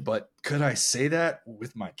happen, but could I say that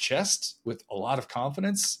with my chest, with a lot of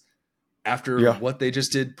confidence, after yeah. what they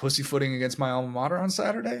just did pussyfooting against my alma mater on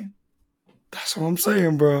Saturday? That's what I'm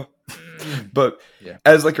saying, bro. But Yeah.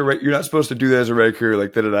 as like you're not supposed to do that as a red career.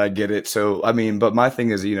 Like that, I get it. So I mean, but my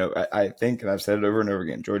thing is, I think, and I've said it over and over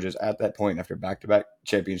again, Georgia's at that point after back-to-back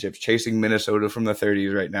championships, chasing Minnesota from the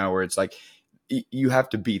 30s right now, where it's like you have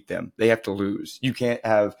to beat them. They have to lose. You can't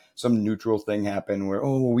have some neutral thing happen where,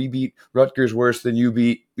 oh, we beat Rutgers worse than you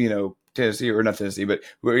beat, Tennessee, or not Tennessee, but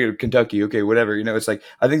Kentucky. Okay, whatever. It's like,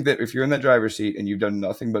 I think that if you're in that driver's seat and you've done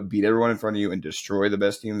nothing but beat everyone in front of you and destroy the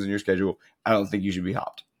best teams in your schedule, I don't think you should be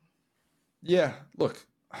hopped. Yeah. Look,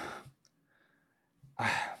 I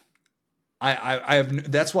have.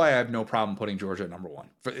 That's why I have no problem putting Georgia at number 1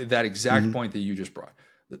 for that exact point that you just brought.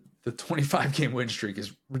 The 25 game win streak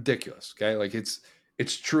is ridiculous. Okay, like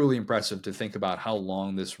it's truly impressive to think about how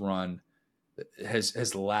long this run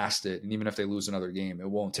has lasted, and even if they lose another game, it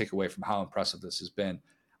won't take away from how impressive this has been.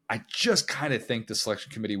 I just kind of think the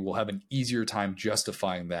selection committee will have an easier time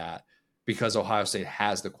justifying that because Ohio State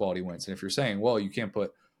has the quality wins. And if you're saying, well, you can't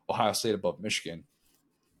put Ohio State above Michigan,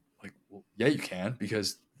 like, well, yeah, you can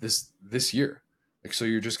because this year, like, so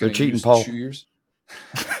you're just going to cheating, use Paul. 2 years.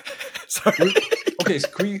 Sorry. Okay, so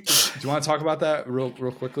do you want to talk about that real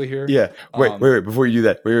quickly here? Yeah. Wait. Before you do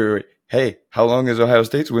that, wait. Hey, how long is Ohio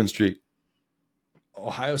State's win streak?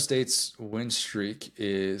 Ohio State's win streak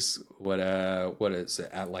is what is it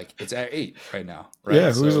at, like it's at 8 right now, Yeah,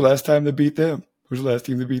 right? who was the So last time to beat them? Who's the last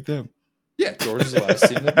team to beat them? yeah, Georgia's the last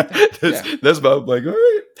team that beat them. Yeah. That's about like, all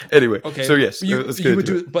right. Anyway, Okay, so yes, but let's get you would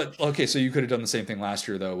into do it. it, but okay, so you could have done the same thing last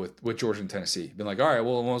year though with Georgia and Tennessee. Been like, all right,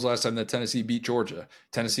 well, when was the last time that Tennessee beat Georgia?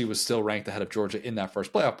 Tennessee was still ranked ahead of Georgia in that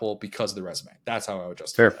first playoff poll because of the resume. That's how I would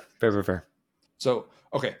justify Fair, that. fair, fair, fair. So,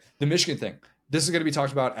 okay, the Michigan thing. This is going to be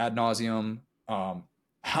talked about ad nauseum.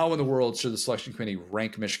 How in the world should the selection committee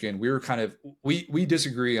rank Michigan? We were kind of we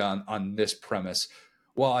disagree on this premise.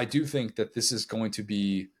 While I do think that this is going to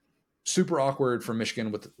be super awkward for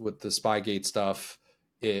Michigan with the Spygate stuff,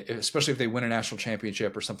 especially if they win a national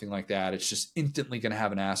championship or something like that. It's just instantly going to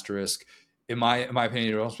have an asterisk. In my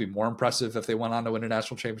opinion, it would also be more impressive if they went on to win a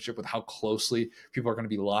national championship with how closely people are going to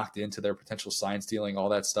be locked into their potential sign stealing, all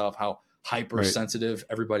that stuff, how Right. hypersensitive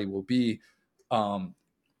everybody will be.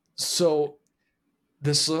 So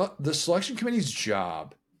the selection committee's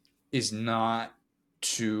job is not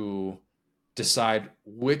to decide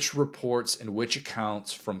which reports and which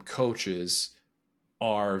accounts from coaches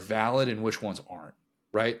are valid and which ones aren't,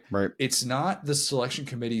 right? Right. It's not the selection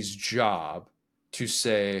committee's job to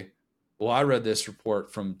say, well, I read this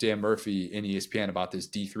report from Dan Murphy in ESPN about this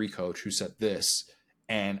D3 coach who said this,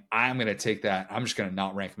 and I'm going to take that. I'm just going to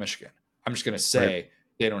not rank Michigan. I'm just going to Right. say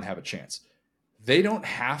they don't have a chance. They don't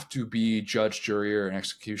have to be judge, jury, or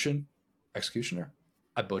executioner.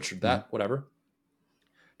 I butchered Mm-hmm. that, whatever.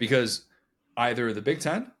 Because either the Big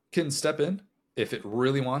Ten can step in if it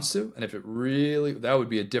really wants to, and if it really, that would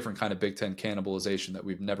be a different kind of Big Ten cannibalization that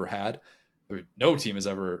we've never had.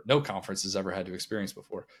 No conference has ever had to experience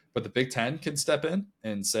before. But the Big Ten can step in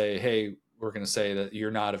and say, "Hey, we're going to say that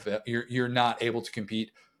you're not able to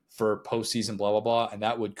compete for postseason, blah blah blah," and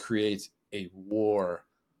that would create a war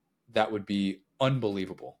that would be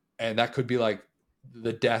unbelievable, and that could be like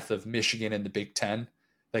the death of Michigan and the Big Ten.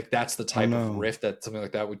 Like that's the Oh type of no. rift that something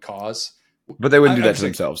like that would cause. But they wouldn't do I'm that just to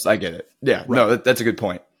saying, themselves. I get it. Yeah. right? No, that's a good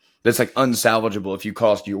point. That's like unsalvageable if you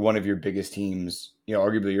cost you one of your biggest teams,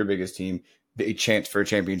 arguably your biggest team, a chance for a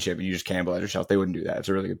championship and you just cannibalize yourself. They wouldn't do that. It's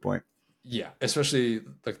a really good point. Yeah, especially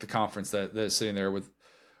like the conference that's sitting there with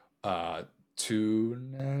uh, two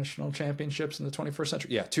national championships in the 21st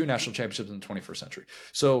century. Yeah, two national championships in the 21st century.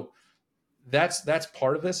 So that's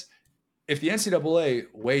part of this. If the NCAA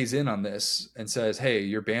weighs in on this and says, "Hey,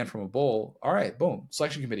 you're banned from a bowl," all right, boom,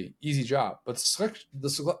 selection committee, easy job. But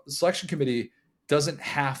the selection committee doesn't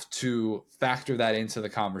have to factor that into the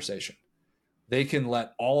conversation. They can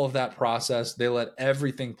let all of that process. They let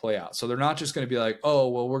everything play out. So they're not just going to be like, "Oh,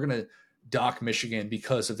 well, we're going to dock Michigan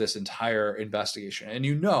because of this entire investigation." And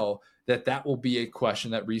that will be a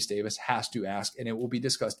question that Reese Davis has to ask, and it will be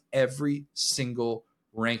discussed every single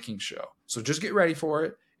ranking show. So just get ready for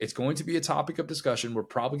it. It's going to be a topic of discussion. We're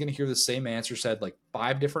probably going to hear the same answer said like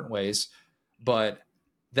 5 different ways, but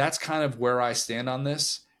that's kind of where I stand on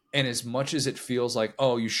this. And as much as it feels like,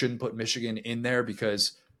 oh, you shouldn't put Michigan in there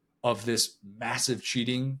because of this massive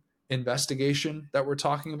cheating investigation that we're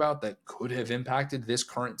talking about that could have impacted this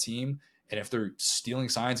current team. And if they're stealing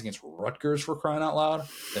signs against Rutgers for crying out loud,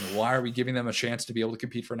 then why are we giving them a chance to be able to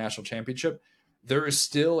compete for a national championship? There is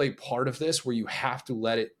still a part of this where you have to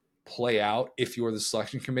let it play out if you're the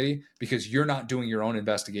selection committee because you're not doing your own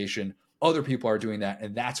investigation. Other people are doing that,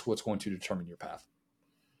 and that's what's going to determine your path.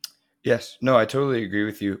 Yes. No, I totally agree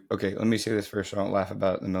with you. Okay, let me say this first so I don't laugh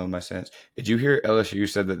about it in the middle of my sentence. Did you hear LSU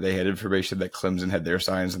said that they had information that Clemson had their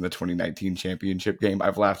signs in the 2019 championship game?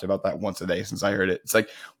 I've laughed about that once a day since I heard it. It's like,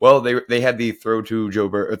 well, they had the throw from Joe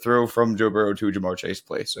Burrow to Jamar Chase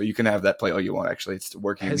play. So you can have that play all you want, actually. It's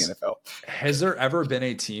working in the NFL. Has there ever been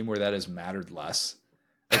a team where that has mattered less?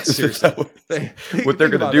 Like seriously, What they're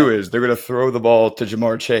going to do is they're going to throw the ball to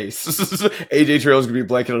Jamar Chase. AJ Trail is going to be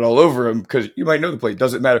blanketed all over him because you might know the play.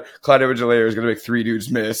 Doesn't matter. Clyde Edwards-Helaire is going to make 3 dudes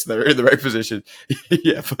miss. They're in the right position.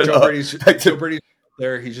 Yeah, but Joe Brady's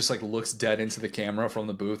there. He just like looks dead into the camera from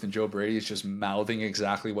the booth, and Joe Brady is just mouthing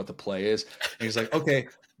exactly what the play is. And he's like, "Okay,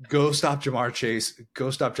 go stop Jamar Chase. Go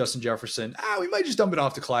stop Justin Jefferson. We might just dump it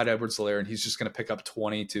off to Clyde Edwards-Helaire, and he's just going to pick up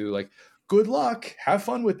 22. Like, good luck. Have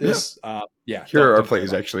fun with this." Yeah. Here are our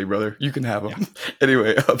plays, actually, brother. You can have them. Yeah.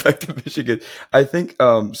 Anyway, back to Michigan. I think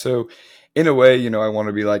so. In a way, I want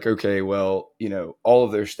to be like, okay, well, all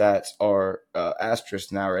of their stats are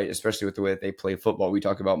asterisk now, right? Especially with the way that they play football. We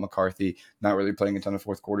talk about McCarthy not really playing a ton of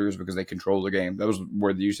fourth quarters because they control the game. That was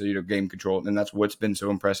where the use of game control, and that's what's been so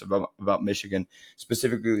impressive about Michigan,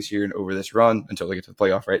 specifically this year and over this run until they get to the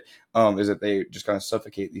playoff, right? Is that they just kind of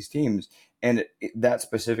suffocate these teams. And that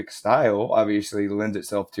specific style obviously lends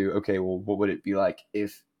itself to, okay, well, what would it be like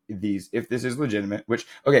if if this is legitimate, which,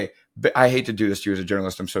 okay, but I hate to do this to you as a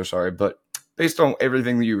journalist, I'm so sorry, but based on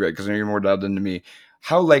everything that you read, because I know you're more dialed into me,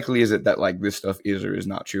 how likely is it that like this stuff is or is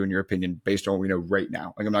not true in your opinion, based on what we know right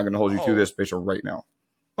now? Like, I'm not going to hold you to Oh, this based on right now.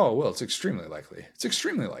 oh well, it's extremely likely. It's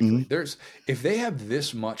extremely likely. Mm-hmm. There's if they have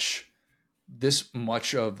this much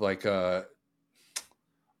of like a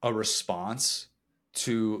response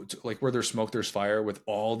to like where there's smoke, there's fire with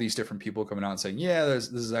all these different people coming out and saying, yeah, this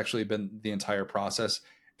has actually been the entire process.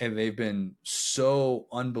 And they've been so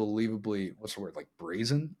unbelievably, what's the word, like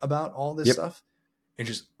brazen about all this Yep. stuff and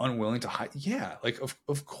just unwilling to hide. Yeah, like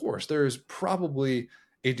of course, there is probably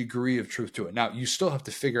a degree of truth to it. Now, you still have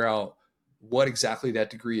to figure out what exactly that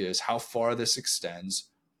degree is, how far this extends,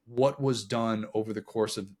 what was done over the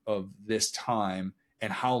course of this time,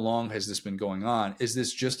 and how long has this been going on? Is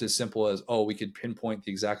this just as simple as, oh, we could pinpoint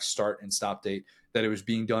the exact start and stop date that it was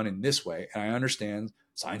being done in this way? And I understand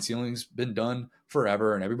sign stealing's been done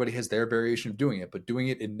forever and everybody has their variation of doing it, but doing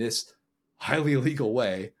it in this highly illegal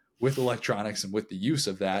way with electronics and with the use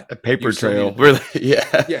of that, A you paper still need trail, to really.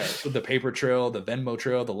 Yeah. yeah, the paper trail, the Venmo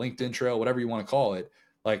trail, the LinkedIn trail, whatever you want to call it,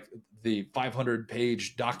 like the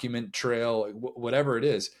 500-page document trail, whatever it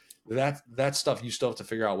is, that stuff you still have to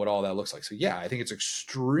figure out what all that looks like. So yeah, I think it's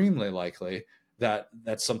extremely likely that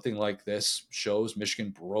something like this shows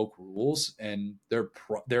Michigan broke rules, and they're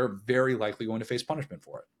very likely going to face punishment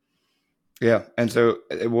for it. Yeah, and so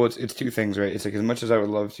well, it's two things, right? It's like, as much as I would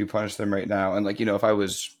love to punish them right now, and like, if I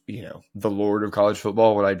was the lord of college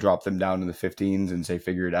football, would I drop them down in the 15s and say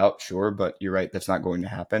figure it out? Sure, but you're right, that's not going to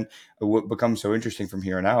happen. What becomes so interesting from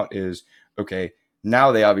here on out is, okay,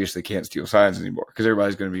 now they obviously can't steal signs anymore because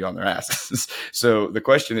everybody's going to be on their asses. So the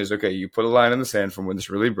question is, okay, you put a line in the sand from when this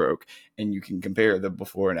really broke, and you can compare the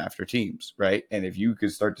before and after teams, right? And if you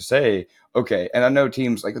could start to say, okay, and I know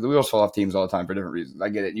teams, like, the wheels fall off teams all the time for different reasons. I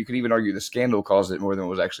get it. You could even argue the scandal caused it more than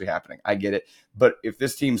what was actually happening. I get it. But if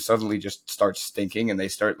this team suddenly just starts stinking and they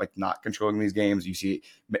start like not controlling these games, you see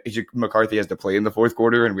McCarthy has to play in the fourth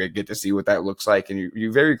quarter, and we get to see what that looks like. And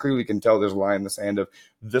you very clearly can tell there's a line in the sand of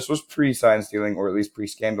this was pre-sign stealing or at least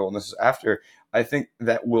pre-scandal, and this is after. I think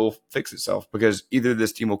that will fix itself, because either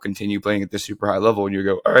this team will continue playing at this super high level and you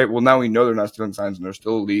go, all right, well, now we know they're not stealing signs and they're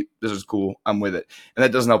still elite. This is cool. I'm with it. And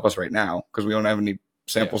that doesn't help us right now because we don't have any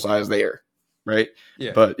sample size there. Right.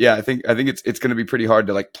 Yeah. But yeah, I think it's going to be pretty hard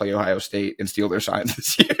to like play Ohio State and steal their signs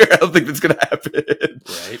this year. I don't think that's going to happen.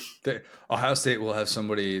 Right. Ohio State will have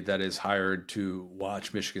somebody that is hired to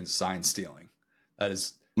watch Michigan's sign stealing. That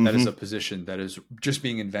is a position that is just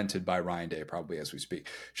being invented by Ryan Day, probably as we speak.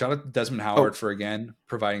 Shout out to Desmond Howard for, again,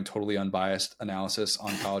 providing totally unbiased analysis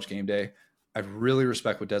on College Game Day. I really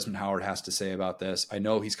respect what Desmond Howard has to say about this. I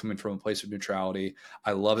know he's coming from a place of neutrality.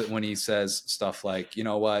 I love it when he says stuff like, you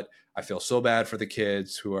know what, I feel so bad for the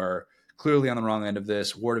kids who are clearly on the wrong end of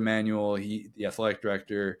this. Ward Emanuel, the athletic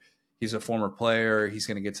director, he's a former player. He's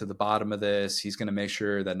going to get to the bottom of this. He's going to make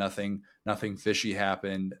sure that nothing fishy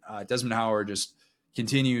happened. Desmond Howard just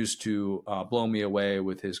continues to blow me away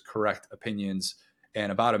with his correct opinions and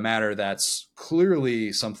about a matter that's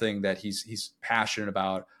clearly something that he's passionate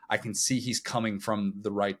about. I can see he's coming from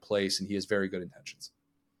the right place, and he has very good intentions.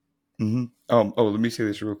 Mm-hmm. Let me say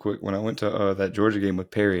this real quick. When I went to that Georgia game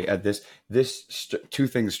with Perry, at two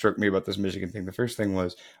things struck me about this Michigan thing. The first thing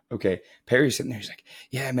was, okay, Perry's sitting there. He's like,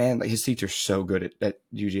 yeah, man, like his seats are so good at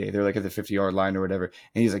UGA. They're like at the 50-yard line or whatever.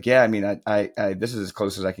 And he's like, yeah, I mean, I this is as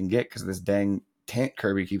close as I can get because this dang tent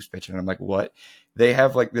Kirby keeps pitching. I'm like, what? They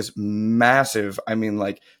have like this massive, I mean,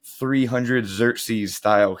 like 300 Xerxes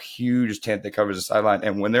style huge tent that covers the sideline.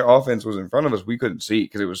 And when their offense was in front of us, we couldn't see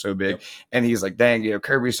because it was so big. Yep. And he's like, dang,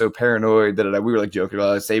 Kirby's so paranoid that we were like joking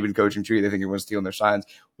about Saban coaching tree. They think everyone's stealing their signs.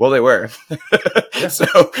 Well, they were. So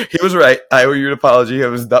he was right. I owe you an apology. I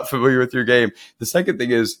was not familiar with your game. The second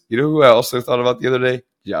thing is, you know who I also thought about the other day?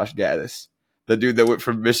 Josh Gaddis, the dude that went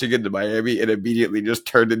from Michigan to Miami and immediately just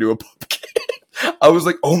turned into a pumpkin. I was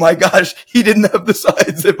like, oh my gosh, he didn't have the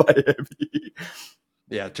signs in Miami.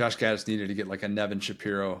 Yeah, Josh Gaddis needed to get like a Nevin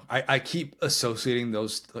Shapiro. I keep associating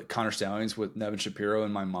those like Connor Stallions with Nevin Shapiro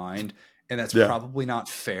in my mind, and that's probably not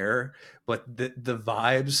fair. But the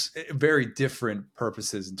vibes, very different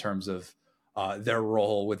purposes in terms of their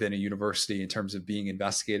role within a university, in terms of being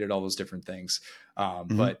investigated, all those different things.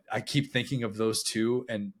 But I keep thinking of those two,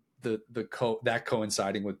 and that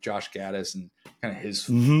coinciding with Josh Gaddis and kind of his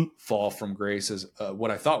fall from grace as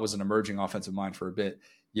what I thought was an emerging offensive mind for a bit.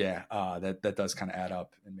 Yeah, that does kind of add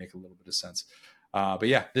up and make a little bit of sense. But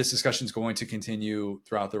yeah, this discussion is going to continue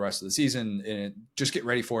throughout the rest of the season, and just get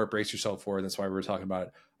ready for it. Brace yourself for it. That's why we're talking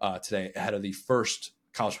about it today ahead of the first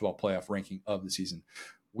college football playoff ranking of the season.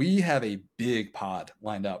 We have a big pod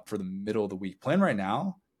lined up for the middle of the week. Plan right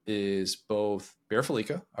now is both Bear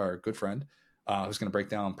Felica, our good friend, who's going to break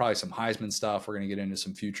down probably some Heisman stuff. We're going to get into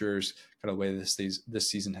some futures, kind of the way this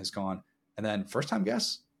season has gone. And then first-time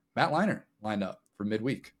guest, Matt Leinart, lined up for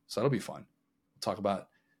midweek. So that'll be fun. We'll talk about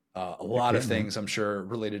a lot of things, I'm sure,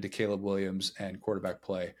 related to Caleb Williams and quarterback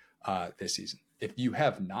play this season. If you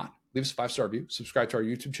have not, leave us a 5-star review, subscribe to our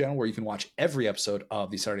YouTube channel where you can watch every episode of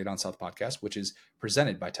the Saturday Down South podcast, which is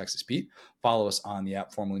presented by Texas Pete. Follow us on the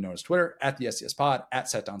app formerly known as Twitter, at the SCS Pod, at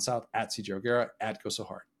Set Down South, at CJ O'Gara, at Go So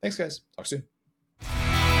Hard. Thanks, guys. Talk soon.